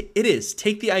 It is.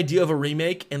 Take the idea of a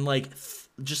remake and like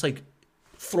just like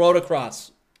throw it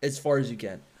across as far as you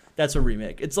can. That's a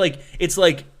remake. It's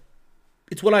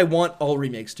what I want all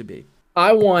remakes to be.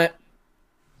 I want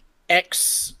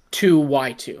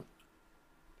X2Y2.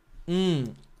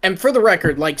 And for the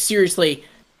record, like seriously,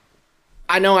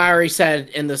 I know I already said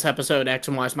in this episode X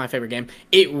and Y is my favorite game.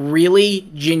 It really,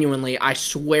 genuinely, I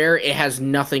swear it has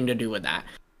nothing to do with that.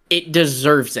 It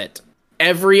deserves it.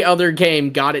 Every other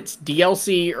game got its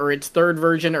DLC or its third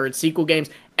version or its sequel games.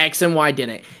 X and Y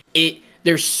didn't.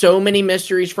 There's so many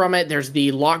mysteries from it. There's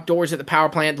the locked doors at the power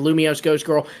plant, the Lumiose Ghost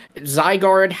Girl.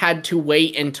 Zygarde had to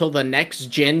wait until the next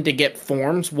gen to get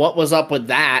forms. What was up with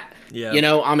that? Yeah.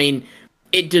 I mean,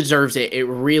 it deserves it. It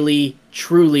really,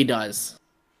 truly does.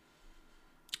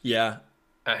 Yeah.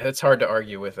 It's hard to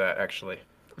argue with that, actually.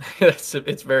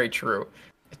 It's very true.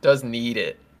 It does need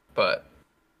it, but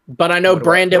I know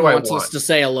Brandon wants us to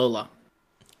say Alola.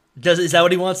 Is that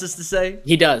what he wants us to say?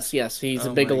 He does, yes. He's a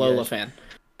big Alola fan.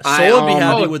 Soul would be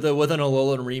happy with an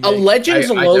Alolan remake. A Legends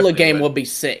Alola game would be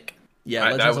sick.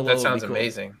 Yeah, that sounds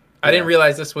amazing. I didn't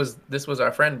realize this was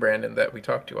our friend Brandon that we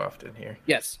talk to often here.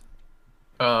 Yes.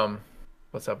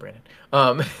 What's up, Brandon?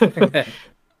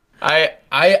 I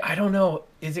don't know.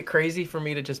 Is it crazy for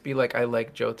me to just be like, I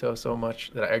like Johto so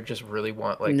much that I just really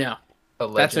want like no. A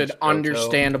Legends That's an Johto?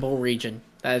 Understandable region.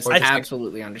 That is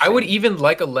absolutely understandable. I would even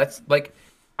like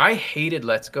I hated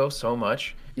Let's Go so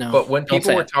much. No, but when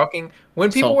people were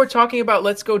talking about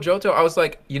Let's Go Johto, I was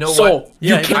like, you know what?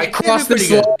 You can't cross this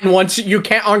line once. You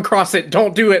can't uncross it.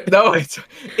 Don't do it. No,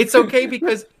 it's okay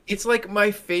because it's like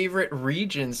my favorite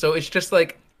region. So it's just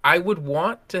like I would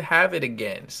want to have it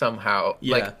again somehow.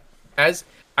 Yeah. Like as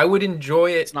I would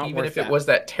enjoy it even if it was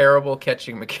that terrible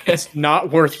catching mechanic. It's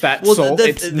not worth that, Soul.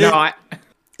 It's not.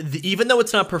 even though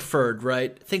it's not preferred,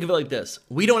 right? Think of it like this: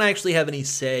 we don't actually have any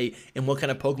say in what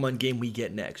kind of Pokemon game we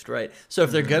get next, right? So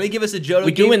if they're gonna give us a Johto,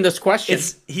 we game, do in this question.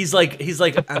 He's like,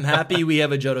 I'm happy we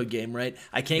have a Johto game, right?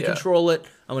 I can't control it.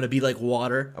 I'm gonna be like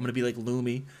water. I'm gonna be like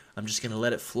Lumi. I'm just gonna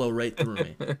let it flow right through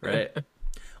me, right?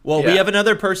 Well, we have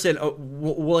another person.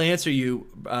 We'll answer you,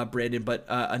 Brandon. But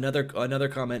another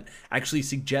comment actually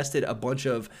suggested a bunch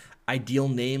of ideal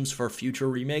names for future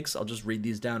remakes. I'll just read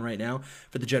these down right now.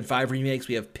 For the Gen 5 remakes,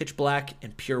 we have Pitch Black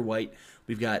and Pure White.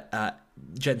 We've got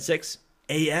Gen 6,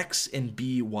 AX and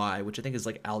BY, which I think is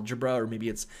like algebra, or maybe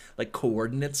it's like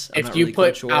coordinates. If you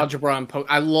put algebra on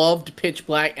I loved Pitch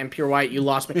Black and Pure White. You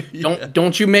lost me.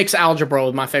 Don't you mix algebra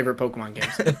with my favorite Pokemon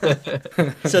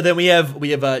games. So then we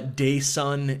have Day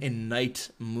Sun and Night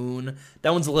Moon.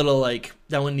 That one's a little like,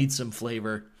 that one needs some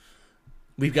flavor.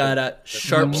 We've got a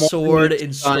Sharp Sword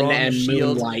and Strong and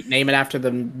Shield. Moonlight. Name it after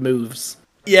the moves.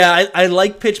 Yeah, I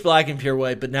like Pitch Black and Pure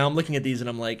White, but now I'm looking at these and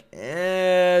I'm like,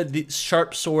 the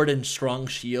Sharp Sword and Strong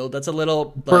Shield. That's a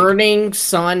little like, Burning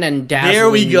Sun and Dazzling There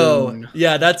we go. Moon.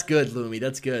 Yeah, that's good, Lumi.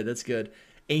 That's good.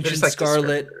 Ancient like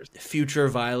Scarlet, Future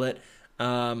Violet.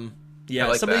 Yeah,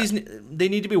 like some of these they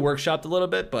need to be workshopped a little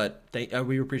bit, but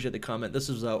we appreciate the comment. This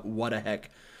is what a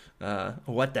heck.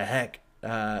 What the heck?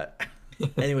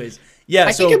 Anyways, yeah.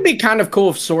 I think it'd be kind of cool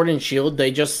if Sword and Shield,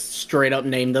 they just straight up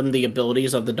named them the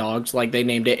abilities of the dogs, like they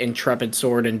named it Intrepid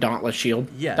Sword and Dauntless Shield.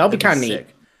 Yeah, that would be kind of neat.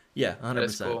 Yeah,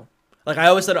 100%. Cool. Like I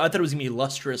thought it was gonna be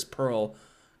Lustrous Pearl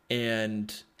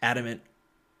and Adamant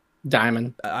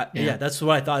Diamond. Yeah, that's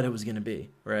what I thought it was gonna be.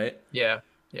 Right? Yeah.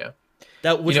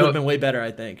 That would have been way better,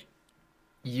 I think.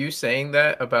 You saying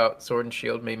that about Sword and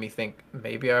Shield made me think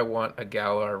maybe I want a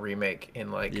Galar remake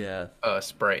in like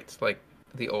sprites, like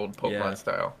the old Pokemon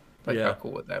style. Like how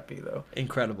cool would that be though?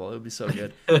 Incredible. It would be so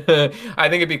good. I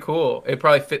think it'd be cool. It'd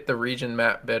probably fit the region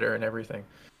map better and everything.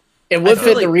 It would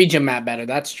fit the region map better.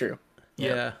 That's true.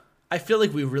 Yeah. I feel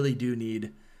like we really do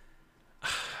need.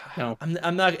 No.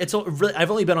 I'm not. It's really. I've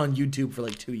only been on YouTube for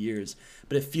like 2 years,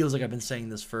 but it feels like I've been saying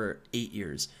this for 8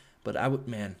 years. But a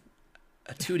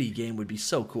 2D game would be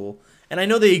so cool. And I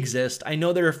know they exist. I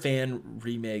know there are fan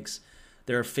remakes.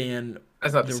 There are fan.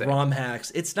 That's not the same. ROM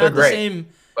hacks. It's not the same.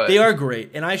 But they are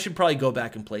great, and I should probably go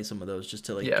back and play some of those just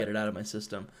to like get it out of my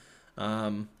system.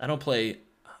 I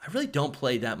really don't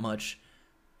play that much.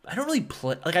 I don't really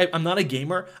play. Like I'm not a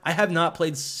gamer. I have not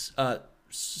played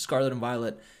Scarlet and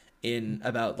Violet in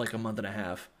about like a month and a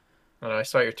half. I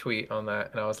saw your tweet on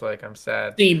that, and I was like, I'm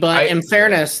sad. See, but in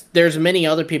fairness, there's many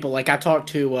other people. Like I talked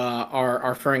to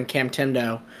our friend Cam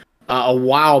Tendo a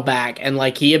while back, and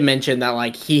like he had mentioned that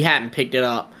like he hadn't picked it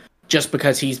up just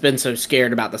because he's been so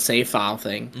scared about the save file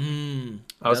thing.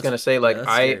 I was gonna say like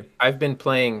I've been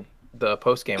playing the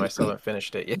post game. I still haven't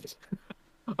finished it yet.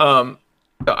 So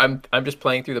I'm just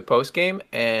playing through the post game,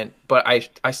 but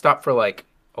I stopped for like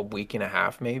a week and a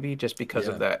half maybe just because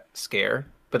of that scare.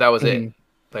 But that was it.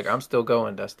 Like I'm still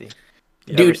going, Dusty.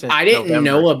 Dude, I didn't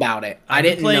know about it. I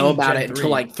didn't know about it until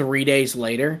like 3 days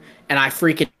later, and I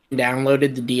freaking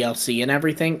downloaded the DLC and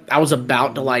everything. I was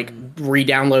about to like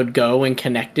re-download Go and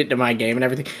connect it to my game and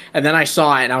everything, and then I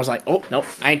saw it and I was like, "Oh nope,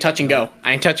 I ain't touching Go.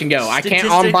 I can't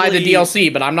on-buy the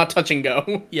DLC, but I'm not touching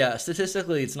Go." Yeah,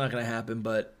 statistically, it's not gonna happen,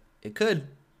 but it could.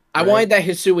 I wanted that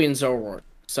Hisui and Zoroark,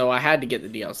 so I had to get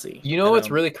the DLC. You know what's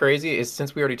really crazy is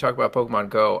since we already talked about Pokemon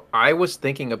Go, I was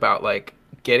thinking about like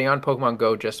getting on Pokemon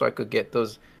Go just so I could get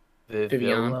those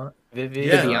Vivian. There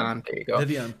you go.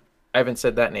 Vivian. I haven't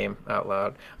said that name out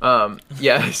loud.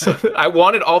 So I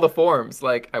wanted all the forms.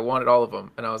 Like I wanted all of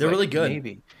them, and I was They're like, really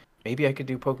good. Maybe I could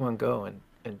do Pokemon Go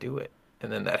and do it.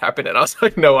 And then that happened, and I was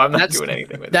like, no, I'm not doing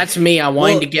anything with it. That's me. I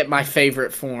wanted to get my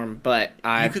favorite form, but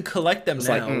you could collect them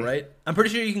now, right? I'm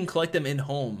pretty sure you can collect them in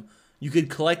home. You could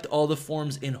collect all the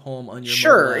forms in home on your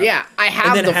mobile app. Yeah, I have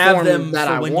and then the have form them that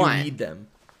for I when want. you need them.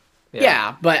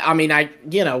 Yeah, but I mean,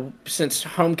 since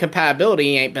home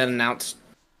compatibility ain't been announced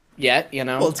yet,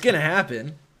 Well, it's gonna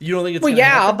happen. You don't think it's? Well, gonna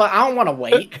happen? but I don't want to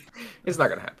wait. It's not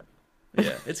gonna happen.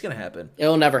 Yeah, it's gonna happen.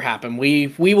 It'll never happen.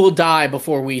 We will die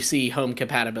before we see home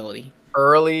compatibility.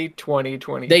 Early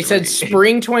 2023. They said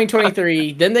spring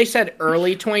 2023. Then they said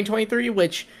early 2023,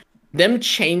 which them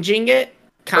changing it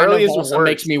kind of also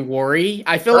makes me worry.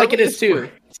 I feel like it is too.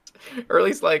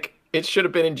 Early's like it should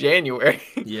have been in January.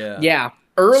 Yeah.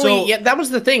 Early, that was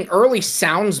the thing. Early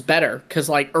sounds better because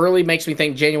like early makes me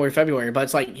think January, February, but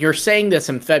it's like you're saying this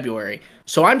in February,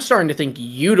 so I'm starting to think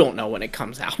you don't know when it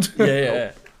comes out.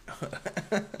 Yeah.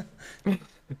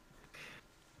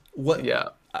 What? Yeah.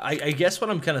 I guess what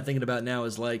I'm kind of thinking about now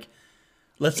is like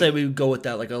let's say we go with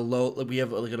that, like we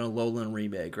have like an Alolan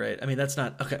remake, right? I mean, that's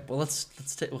not okay. Well, let's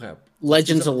take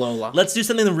Legends of Alola. Let's do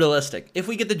something realistic. If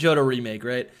we get the Johto remake,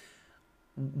 right?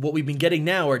 What we've been getting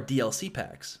now are DLC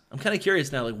packs. I'm kind of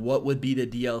curious now, like what would be the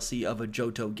DLC of a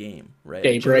Johto game, right?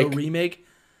 Daybreak Johto remake.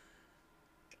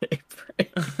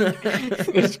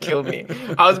 Just killed me.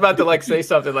 I was about to like say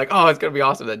something like, "Oh, it's gonna be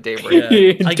awesome that Daybreak."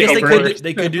 Yeah. I guess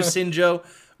they could do Sinjo,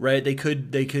 right? They could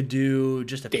do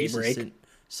just a Daybreak.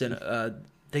 piece of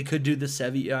they could do the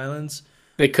Sevi Islands.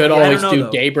 They could always do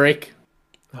Daybreak.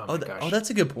 Oh, gosh. That's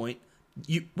a good point.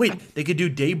 They could do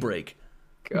Daybreak.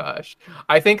 Gosh,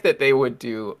 I think that they would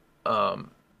do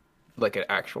like an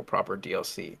actual proper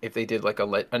DLC if they did like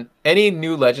any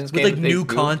new Legends with game like new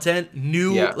content,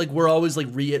 like we're always like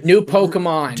new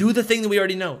Pokemon. Do the thing that we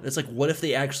already know. It's like, what if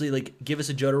they actually like give us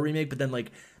a Johto remake, but then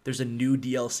like there's a new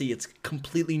DLC. It's a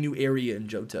completely new area in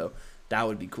Johto. That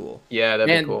would be cool. Yeah,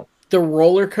 that'd be cool. The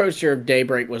roller coaster of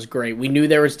Daybreak was great. We knew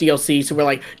there was DLC, so we're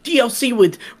like, DLC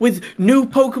with new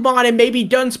Pokemon and maybe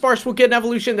Dunsparce will get an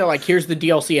evolution. They're like, here's the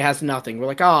DLC, it has nothing. We're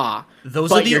like,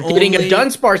 but you're getting a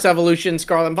Dunsparce evolution,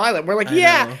 Scarlet and Violet. We're like,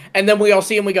 yeah. And then we all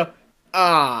see him, we go,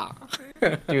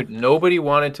 Dude, nobody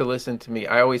wanted to listen to me.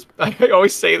 I always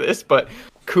say this, but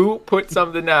Koo put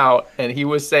something out and he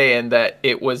was saying that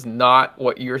it was not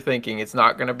what you're thinking. It's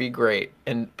not going to be great.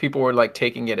 And people were like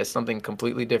taking it as something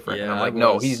completely different. Yeah, and I'm like,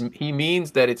 no, he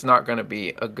means that it's not going to be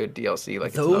a good DLC.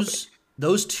 Like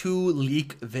those two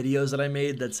leak videos that I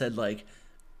made that said like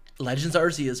Legends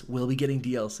Arceus will be getting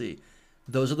DLC.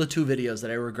 Those are the two videos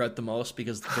that I regret the most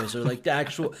because those are like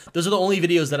those are the only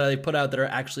videos that I put out that are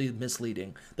actually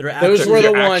misleading. Those were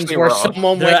the ones where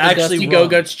someone went to Dusty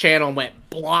Go-Go's channel and went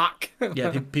block.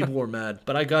 Yeah, people were mad,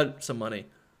 but I got some money.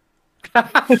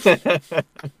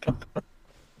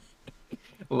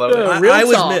 Love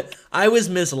it. I was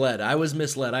misled. I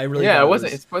really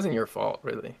it wasn't your fault,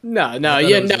 really. No.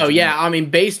 I mean,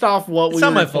 based off what it's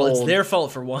not my fault. It's their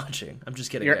fault for watching. I'm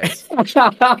just kidding.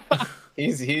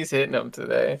 He's hitting them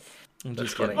today. I'm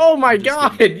just kidding. Oh my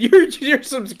god, your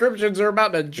subscriptions are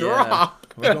about to drop.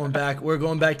 Yeah, we're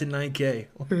going back to 9K.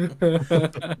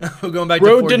 We're going back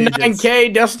road to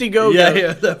 9K, Dusty Go-Go.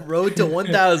 Yeah, the road to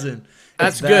 1,000.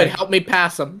 That's good. Help me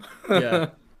pass them. Yeah.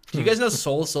 Do you guys know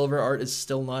Soul Silver Art is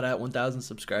still not at 1,000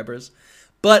 subscribort?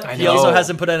 But he also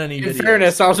hasn't put out any videos. In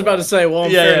fairness, I was about to say,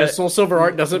 fairness, Soul Silver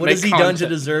Art doesn't make content. What has he done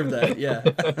to deserve that? Yeah.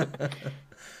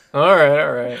 All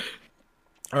right.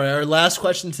 Our last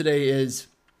question today is,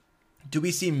 do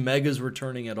we see Megas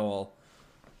returning at all?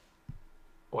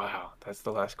 Wow, that's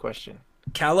the last question.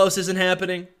 Kalos isn't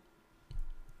happening.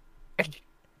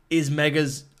 Will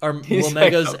Megas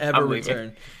ever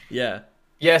return? Yeah.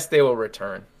 Yes, they will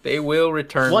return. They will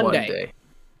return one day.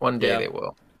 One day they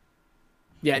will.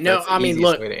 Yeah, no, I mean,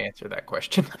 look. Way to answer that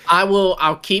question.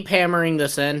 I'll keep hammering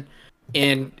this in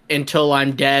until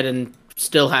I'm dead and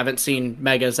still haven't seen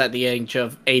Megas at the age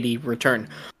of 80 return.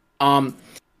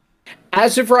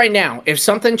 As of right now, if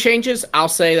something changes, I'll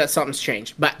say that something's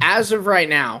changed. But as of right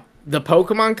now, the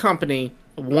Pokemon Company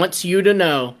wants you to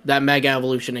know that Mega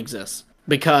Evolution exists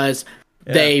because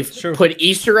they've put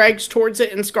Easter eggs towards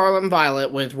it in Scarlet and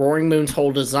Violet with Roaring Moon's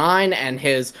whole design and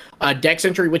his Dex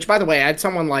entry, which, by the way, I had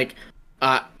someone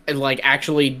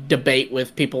actually debate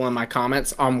with people in my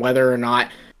comments on whether or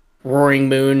not Roaring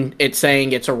Moon, it's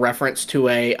saying it's a reference to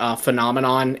a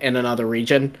phenomenon in another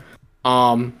region.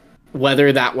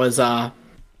 Whether that was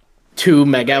to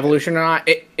Mega Evolution or not,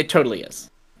 it totally is.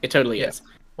 It totally is.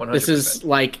 100%. This is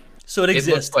like... So it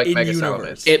exists in Mega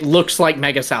universe. Salamence. It looks like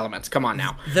Mega Salamence. Come on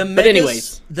now. But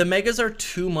anyways, the Megas are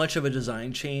too much of a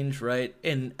design change, right?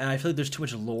 And I feel like there's too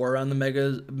much lore around the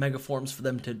Mega forms for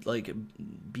them to like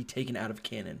be taken out of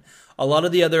canon. A lot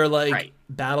of the other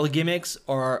battle gimmicks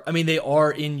are, I mean, they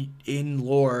are in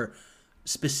lore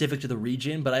specific to the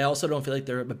region, but I also don't feel like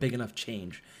they're a big enough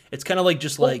change. It's kind of like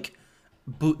just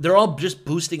they're all just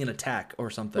boosting an attack or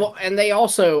something. Well, and they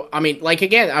also, I mean,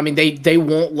 they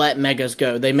won't let Megas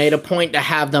go. They made a point to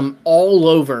have them all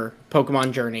over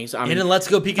Pokemon Journeys. I mean, and in Let's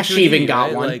Go Pikachu she even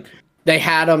got right? one. They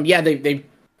had them, they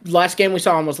last game we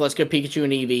saw them was Let's Go Pikachu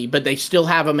and Eevee, but they still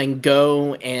have them in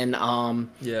Go and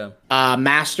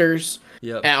Masters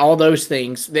and all those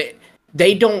things.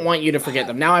 They don't want you to forget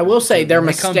them. Now, I will say their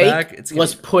mistake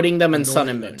was putting them in Sun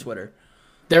and Moon. Twitter.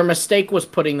 Their mistake was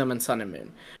putting them in Sun and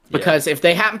Moon. Because if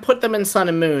they hadn't put them in Sun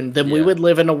and Moon, then we would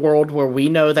live in a world where we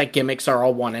know that gimmicks are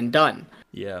all one and done.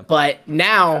 Yeah. But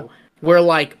now we're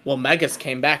like, well, Megas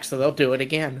came back, so they'll do it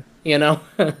again. You know?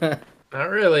 Not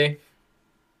really.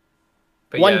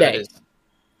 But one day.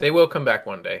 They will come back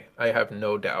one day. I have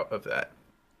no doubt of that.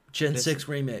 Gen 6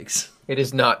 remakes. It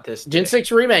is not this Gen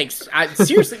 6 remakes.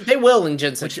 Seriously, they will in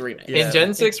Gen 6 remakes. Yeah. In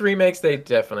Gen 6 remakes, they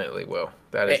definitely will.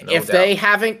 That is no if doubt. they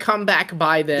haven't come back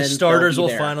by then, the starters will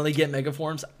finally get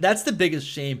Megaforms. That's the biggest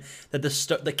shame, that the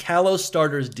Kalos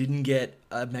starters didn't get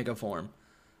a Megaform.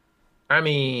 I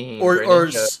mean, or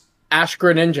Ash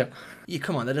Greninja. Yeah,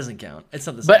 come on, that doesn't count. It's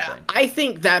not the same but thing. I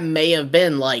think that may have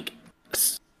been like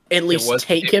at least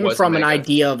taken from an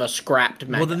idea of a scrapped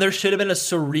Mega. Well, then there should have been a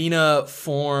Serena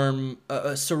form,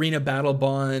 a Serena Battle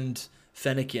Bond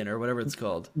Fennekin or whatever it's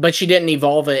called. But she didn't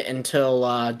evolve it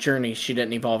until Journey. She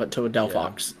didn't evolve it to a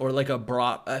Delphox. Or like a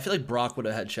Brock. I feel like Brock would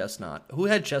have had Chestnut. Who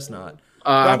had Chestnut?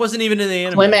 Brock wasn't even in the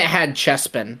anime. Clement had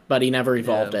Chespin, but he never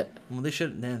evolved it. Well, they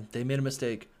should. Man, they made a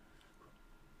mistake.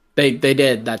 They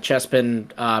did. That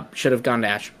Chespin should have gone to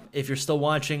Ash. If you're still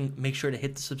watching, make sure to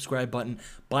hit the subscribe button,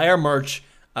 buy our merch,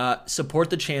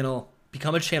 support the channel,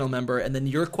 become a channel member, and then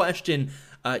your question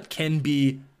can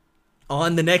be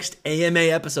on the next AMA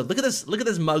episode. Look at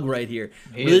this mug right here.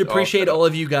 Really appreciate all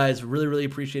of you guys. Really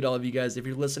appreciate all of you guys. If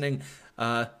you're listening,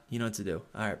 you know what to do.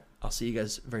 All right, I'll see you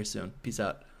guys very soon. Peace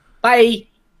out. Bye.